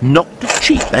oath not to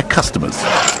cheat their customers.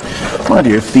 Mind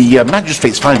you, if the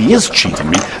magistrates find he is cheating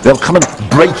me, they'll come and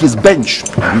break his bench.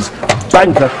 His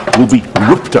banker will be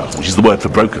rupta, which is the word for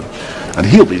broken. And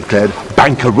he'll be declared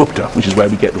banker rupta, which is where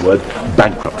we get the word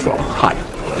bankrupt from. Hi.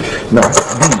 Now,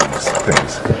 these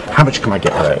things, how much can I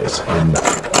get those in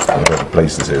whatever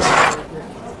place this is?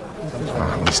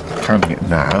 He's counting it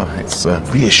now. It's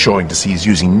reassuring to see he's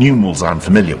using numerals I'm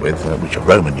familiar with, which are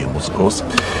Roman numerals, of course.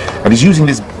 And he's using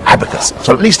this abacus,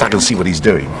 so at least I can see what he's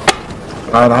doing.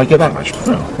 And I get that much.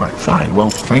 Oh, right, fine. Well,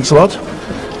 thanks a lot.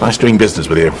 Nice doing business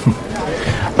with you.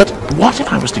 But what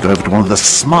if I was to go over to one of the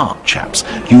smart chaps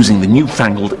using the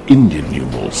newfangled Indian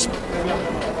numerals?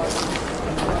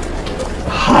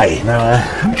 Hi. Now,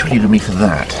 how much will you give me for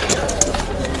that?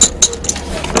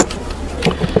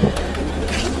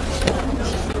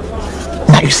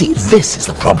 Now, you see, this is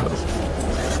the problem.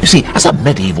 You see, as a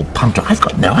medieval punter, I've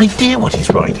got no idea what he's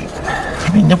writing.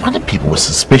 I mean, no wonder people were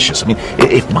suspicious. I mean,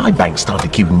 if my bank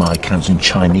started keeping my accounts in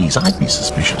Chinese, I'd be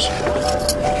suspicious.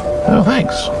 Oh,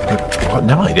 thanks. I've got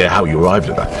no idea how you arrived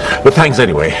at that. But thanks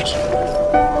anyway.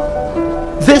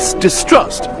 This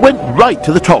distrust went right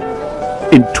to the top.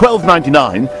 In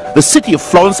 1299, the city of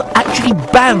Florence actually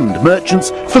banned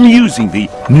merchants from using the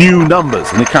new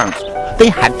numbers in accounts. They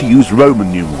had to use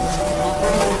Roman numerals.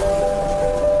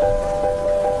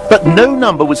 But no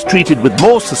number was treated with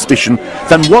more suspicion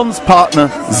than one's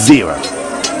partner, zero.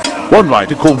 One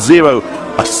writer called zero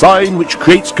a sign which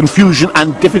creates confusion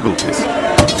and difficulties.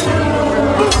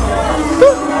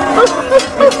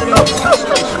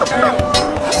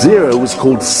 Zero was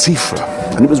called cifra,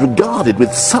 and it was regarded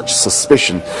with such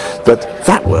suspicion that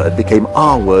that word became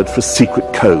our word for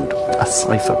secret code, a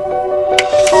cipher.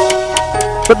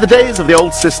 But the days of the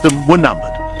old system were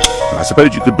numbered, and I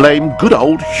suppose you could blame good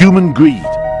old human greed.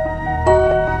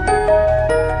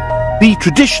 The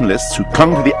traditionalists who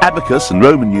clung to the abacus and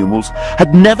Roman numerals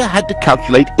had never had to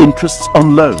calculate interests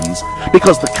on loans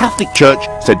because the Catholic Church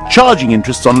said charging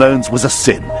interests on loans was a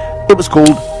sin. It was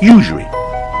called usury.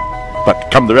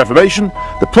 But come the Reformation,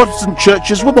 the Protestant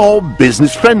churches were more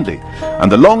business-friendly,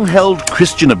 and the long-held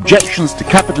Christian objections to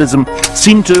capitalism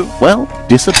seemed to, well,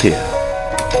 disappear.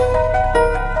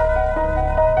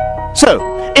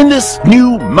 So, in this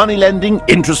new money-lending,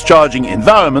 interest-charging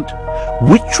environment,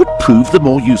 which would prove the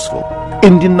more useful,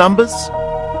 Indian numbers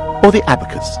or the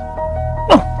abacus?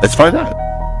 Well, let's find out.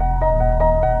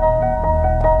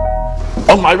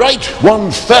 On my right,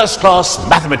 one first-class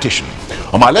mathematician.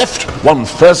 On my left, one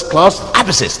first-class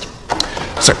abacist.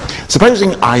 So,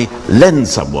 supposing I lend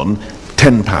someone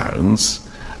 £10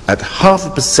 at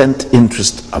 0.5%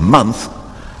 interest a month,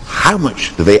 how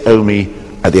much do they owe me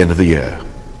at the end of the year?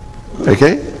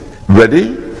 Okay?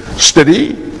 Ready?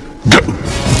 Steady? Go!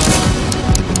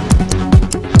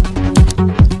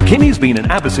 Kimmy's been an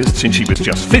abacist since she was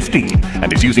just 15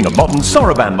 and is using a modern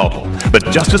Soroban model. But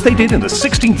just as they did in the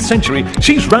 16th century,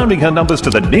 she's rounding her numbers to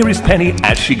the nearest penny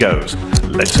as she goes.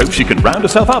 Let's hope she can round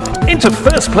herself up into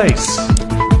first place.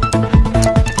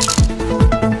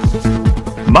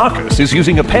 Marcus is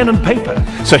using a pen and paper,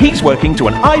 so he's working to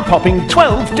an eye-popping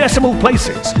 12 decimal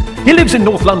places. He lives in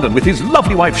North London with his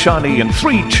lovely wife Shani and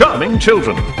 3 charming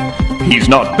children. He's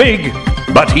not big,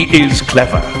 but he is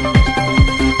clever.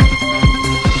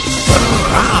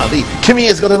 Kimmy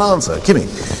has got an answer. Kimmy,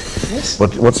 Yes.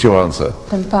 what's your answer?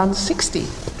 £10.60.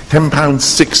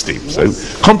 £10.60. Yes. So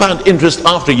compound interest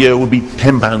after a year would be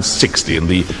 £10.60, and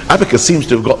the abacus seems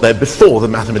to have got there before the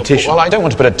mathematician. Well, I don't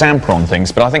want to put a damper on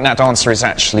things, but I think that answer is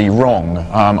actually wrong.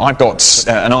 I've got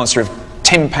an answer of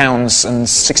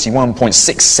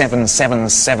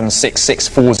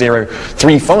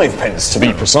 £10.61.6777664035 to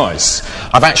be precise.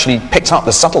 I've actually picked up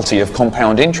the subtlety of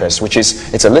compound interest, which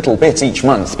is it's a little bit each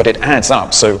month, but it adds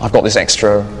up. So I've got this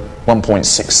extra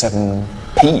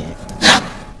 1.67p.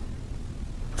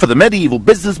 For the medieval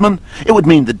businessman, it would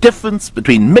mean the difference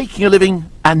between making a living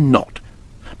and not.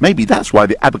 Maybe that's why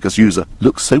the abacus user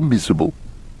looks so miserable.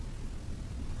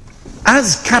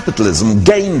 As capitalism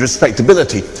gained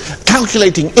respectability,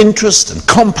 calculating interest and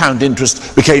compound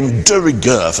interest became de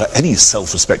rigueur for any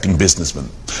self-respecting businessman.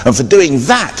 And for doing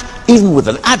that, even with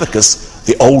an abacus,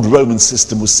 the old Roman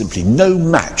system was simply no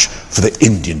match for the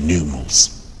Indian numerals.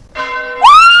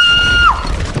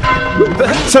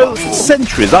 So,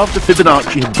 centuries after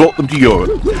Fibonacci had brought them to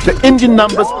Europe, the Indian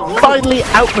numbers finally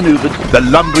outmaneuvered the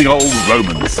lumbering old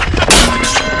Romans.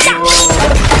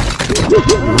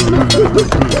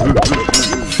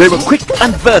 They were quick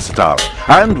and versatile,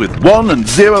 and with 1 and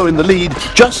 0 in the lead,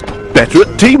 just better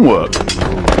at teamwork.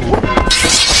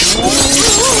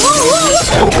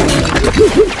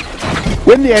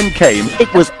 When the end came,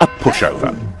 it was a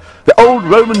pushover. The old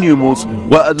Roman numerals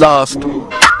were at last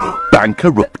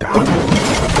bancarupta.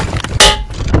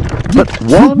 But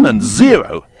 1 and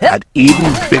 0 had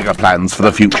even bigger plans for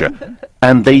the future,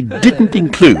 and they didn't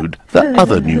include the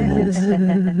other numerals.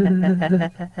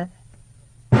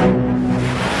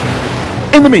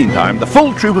 In the meantime, the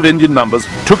full troop of Indian numbers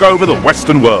took over the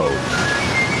Western world.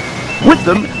 With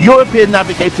them, European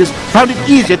navigators found it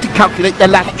easier to calculate their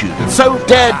latitude, and so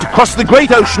dared to cross the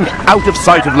great ocean out of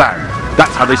sight of land.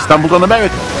 That's how they stumbled on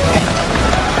America.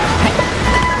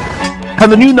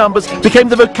 And the new numbers became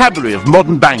the vocabulary of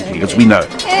modern banking as we know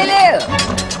it. Hello.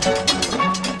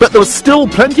 But there was still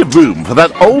plenty of room for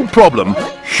that old problem,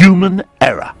 human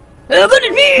error.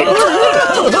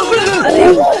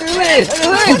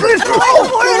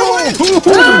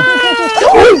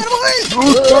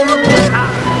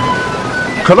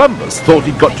 Columbus thought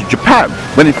he'd got to Japan,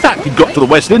 when in fact he'd got to the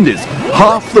West Indies,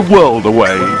 half the world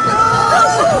away.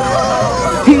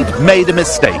 He'd made a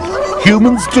mistake.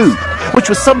 Humans do. Which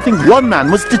was something one man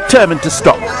was determined to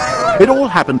stop. It all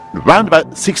happened round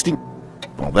about 16...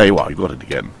 Well, there you are, you got it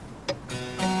again.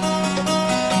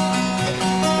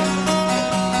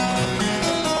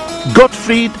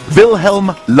 Gottfried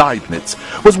Wilhelm Leibniz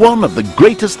was one of the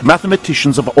greatest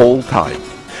mathematicians of all time.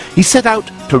 He set out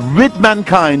to rid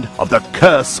mankind of the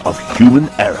curse of human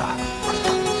error.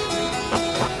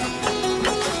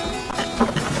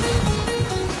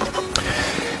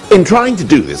 In trying to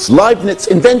do this, Leibniz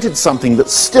invented something that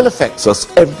still affects us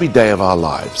every day of our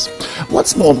lives.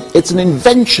 What's more, it's an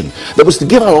invention that was to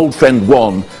give our old friend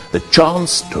Juan the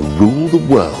chance to rule the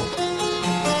world.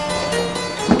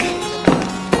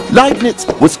 Leibniz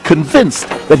was convinced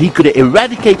that he could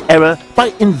eradicate error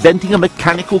by inventing a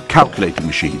mechanical calculating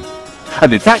machine.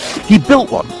 And in fact, he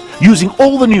built one, using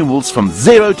all the numerals from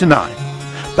 0 to 9.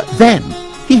 But then,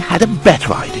 he had a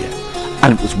better idea,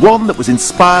 and it was one that was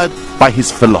inspired by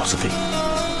his philosophy.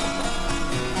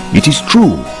 It is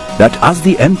true that as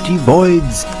the empty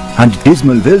voids and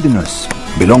dismal wilderness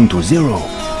belong to 0,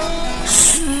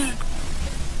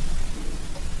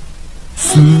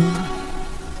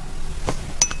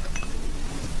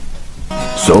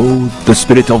 so the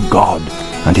Spirit of God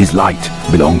and His light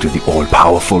belong to the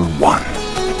all-powerful One.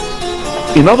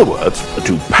 In other words,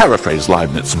 to paraphrase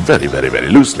Leibniz very, very, very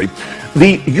loosely,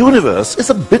 the universe is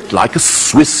a bit like a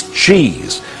Swiss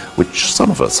cheese, which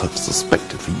some of us have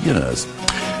suspected for years.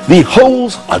 The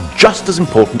holes are just as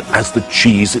important as the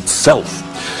cheese itself.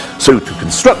 So to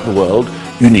construct the world,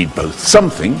 you need both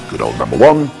something, good old number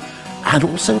 1, and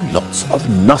also lots of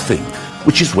nothing,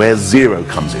 which is where 0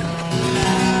 comes in.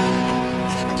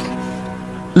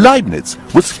 Leibniz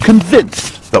was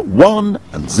convinced that 1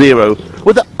 and 0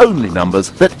 were the only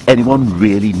numbers that anyone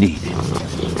really needed.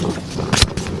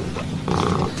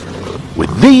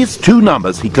 With these two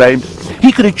numbers, he claimed,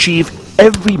 he could achieve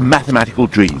every mathematical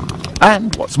dream,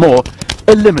 and, what's more,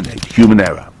 eliminate human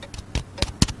error.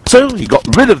 So he got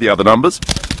rid of the other numbers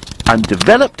and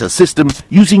developed a system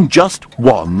using just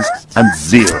 1s and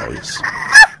 0s.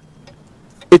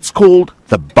 It's called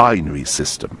the binary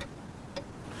system.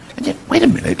 And yet, wait a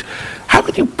minute, how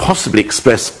could you possibly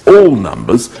express all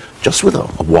numbers just with a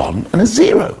 1 and a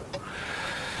 0?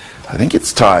 I think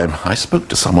it's time I spoke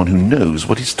to someone who knows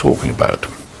what he's talking about.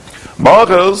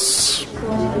 Marcus!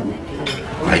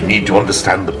 I need to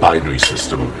understand the binary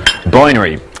system.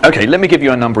 Binary. Okay, let me give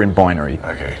you a number in binary.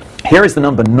 Okay. Here is the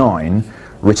number 9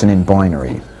 written in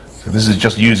binary. So this is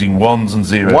just using ones and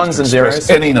zeros. Ones and zeros.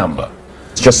 Any number.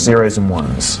 It's just zeros and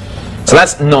ones. So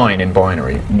that's 9 in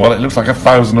binary. Well, it looks like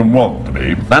 1001 to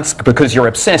me. That's because you're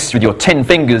obsessed with your 10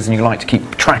 fingers and you like to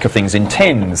keep track of things in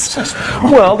tens.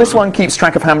 Well, this one keeps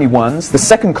track of how many ones, the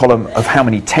second column of how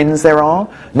many tens there are,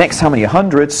 next how many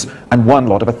hundreds, and one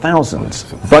lot of 1,000.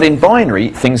 But in binary,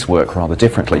 things work rather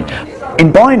differently.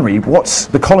 In binary, what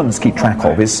the columns keep track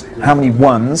of is how many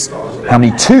ones, how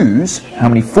many twos, how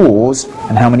many fours,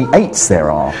 and how many eights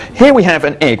there are. Here we have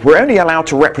an egg. We're only allowed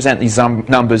to represent these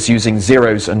numbers using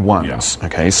zeros and ones. Yeah.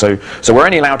 Okay, so we're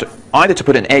only allowed to either to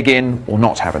put an egg in or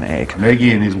not have an egg. An egg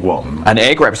in is 1. An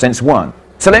egg represents 1.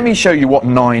 So let me show you what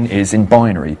 9 is in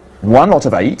binary. 1 lot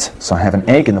of 8, so I have an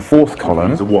egg in the 4th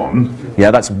column. It's a 1. Yeah,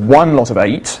 that's 1 lot of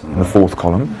 8 in the 4th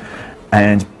column.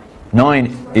 And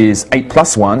 9 is 8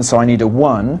 plus 1, so I need a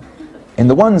 1 in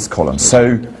the ones column.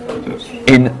 So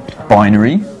in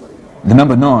binary, the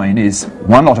number 9 is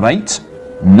 1 lot of 8,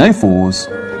 no 4s,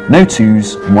 no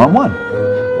 2s, and 1 1.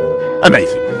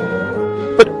 Amazing.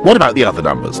 But what about the other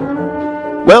numbers?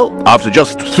 Well, after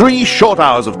just 3 short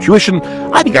hours of tuition,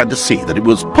 I began to see that it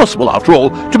was possible, after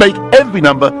all, to make every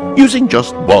number using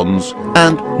just ones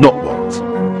and not ones.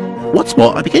 What's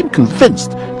more, I became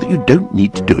convinced that you don't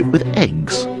need to do it with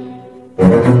eggs.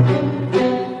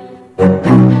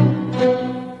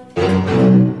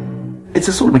 It's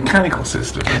a sort of mechanical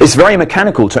system. It's very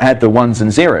mechanical to add the ones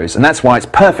and zeros, and that's why it's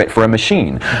perfect for a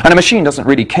machine. And a machine doesn't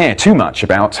really care too much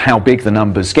about how big the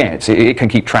numbers get. It can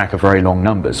keep track of very long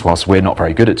numbers, whilst we're not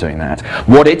very good at doing that.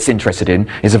 What it's interested in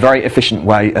is a very efficient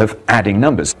way of adding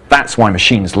numbers. That's why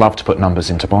machines love to put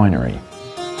numbers into binary.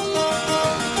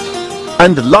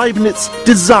 And Leibniz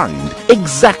designed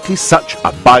exactly such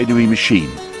a binary machine.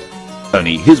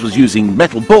 Only his was using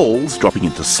metal balls dropping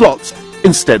into slots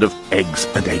instead of eggs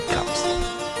and egg cups.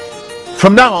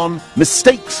 From now on,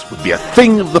 mistakes would be a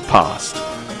thing of the past.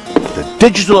 The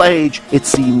digital age, it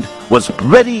seemed, was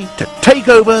ready to take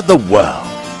over the world.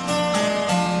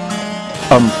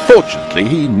 Unfortunately,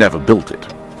 he never built it.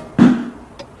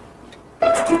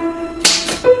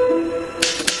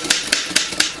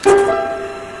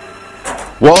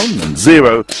 One and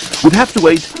zero would have to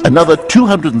wait another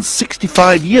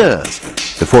 265 years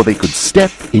before they could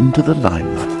step into the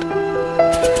limelight.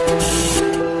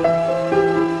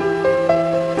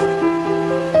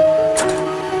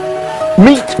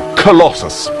 Meet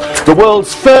Colossus, the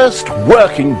world's first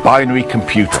working binary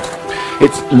computer.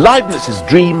 It's Leibniz's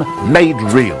dream made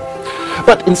real.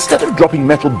 But instead of dropping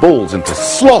metal balls into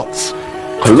slots,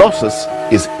 Colossus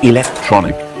is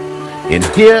electronic. In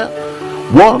here,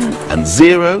 1 and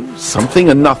 0, something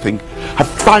and nothing, have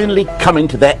finally come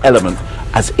into their element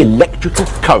as electrical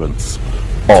currents,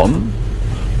 on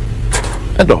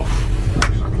and off.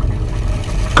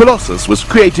 Colossus was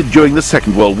created during the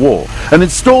Second World War and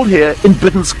installed here in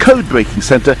Britain's code-breaking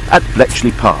centre at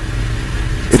Bletchley Park.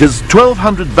 It has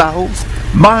 1,200 valves,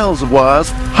 miles of wires,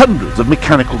 hundreds of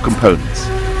mechanical components.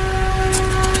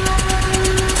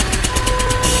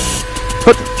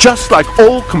 But just like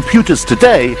all computers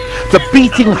today, the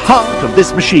beating heart of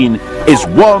this machine is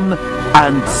 1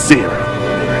 and 0.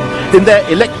 In their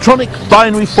electronic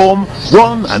binary form,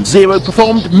 1 and 0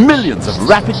 performed millions of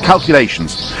rapid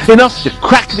calculations, enough to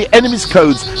crack the enemy's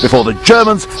codes before the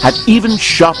Germans had even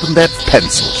sharpened their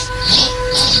pencils.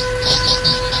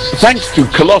 Thanks to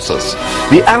Colossus,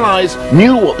 the Allies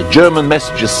knew what the German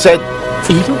messages said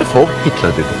even before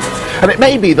Hitler did it. And it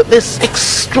may be that this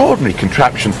extraordinary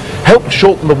contraption helped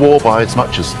shorten the war by as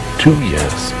much as 2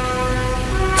 years.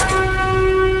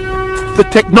 The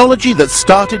technology that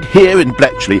started here in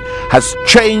Bletchley has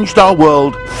changed our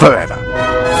world forever.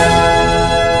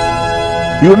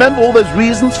 You remember all those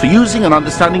reasons for using and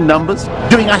understanding numbers,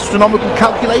 doing astronomical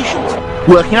calculations,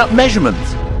 working out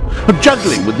measurements,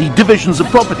 juggling with the divisions of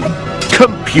property?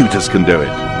 Computers can do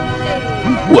it.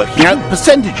 Working out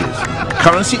percentages,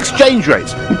 currency exchange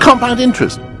rates, and compound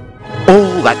interest.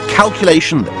 All that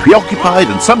calculation that preoccupied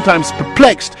and sometimes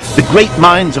perplexed the great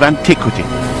minds of antiquity.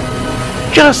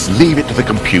 Just leave it to the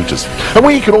computers, and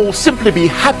we can all simply be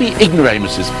happy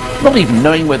ignoramuses, not even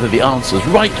knowing whether the answer's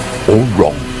right or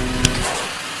wrong.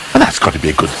 And that's got to be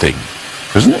a good thing,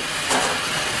 isn't it?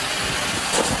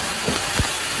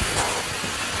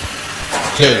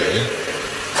 Terry?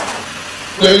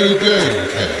 Where are you going,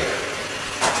 Terry?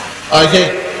 I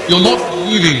said, you're not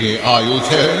leaving me, are you,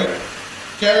 Terry?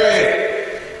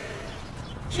 Terry!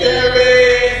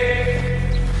 Terry!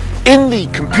 the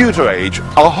computer age,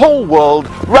 our whole world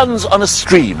runs on a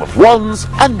stream of ones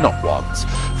and not ones,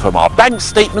 from our bank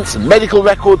statements and medical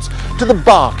records to the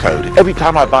barcode every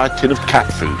time I buy a tin of cat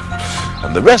food.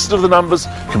 And the rest of the numbers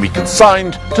can be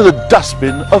consigned to the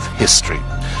dustbin of history.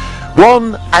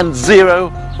 1 and 0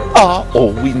 are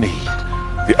all we need.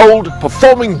 The old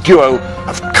performing duo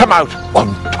have come out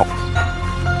on top.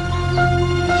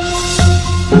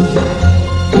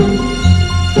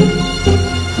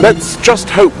 Let's just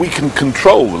hope we can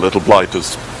control the little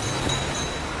blighters.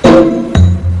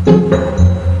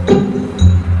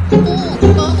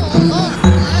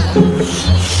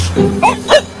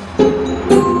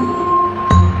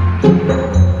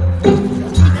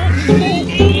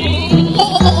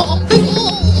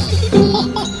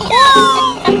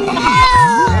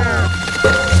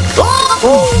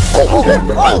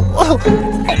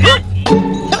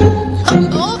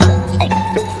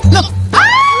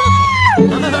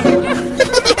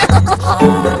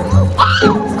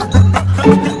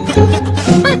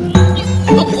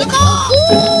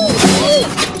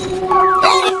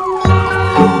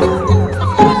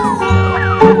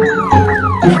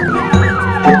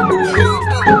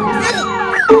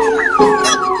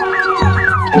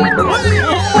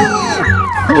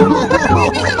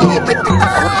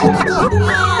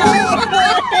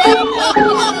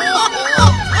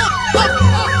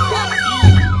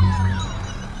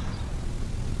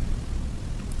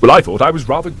 Well, I thought I was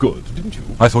rather good, didn't you?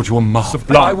 I thought you were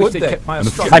marvellous. I would.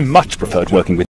 I much preferred working with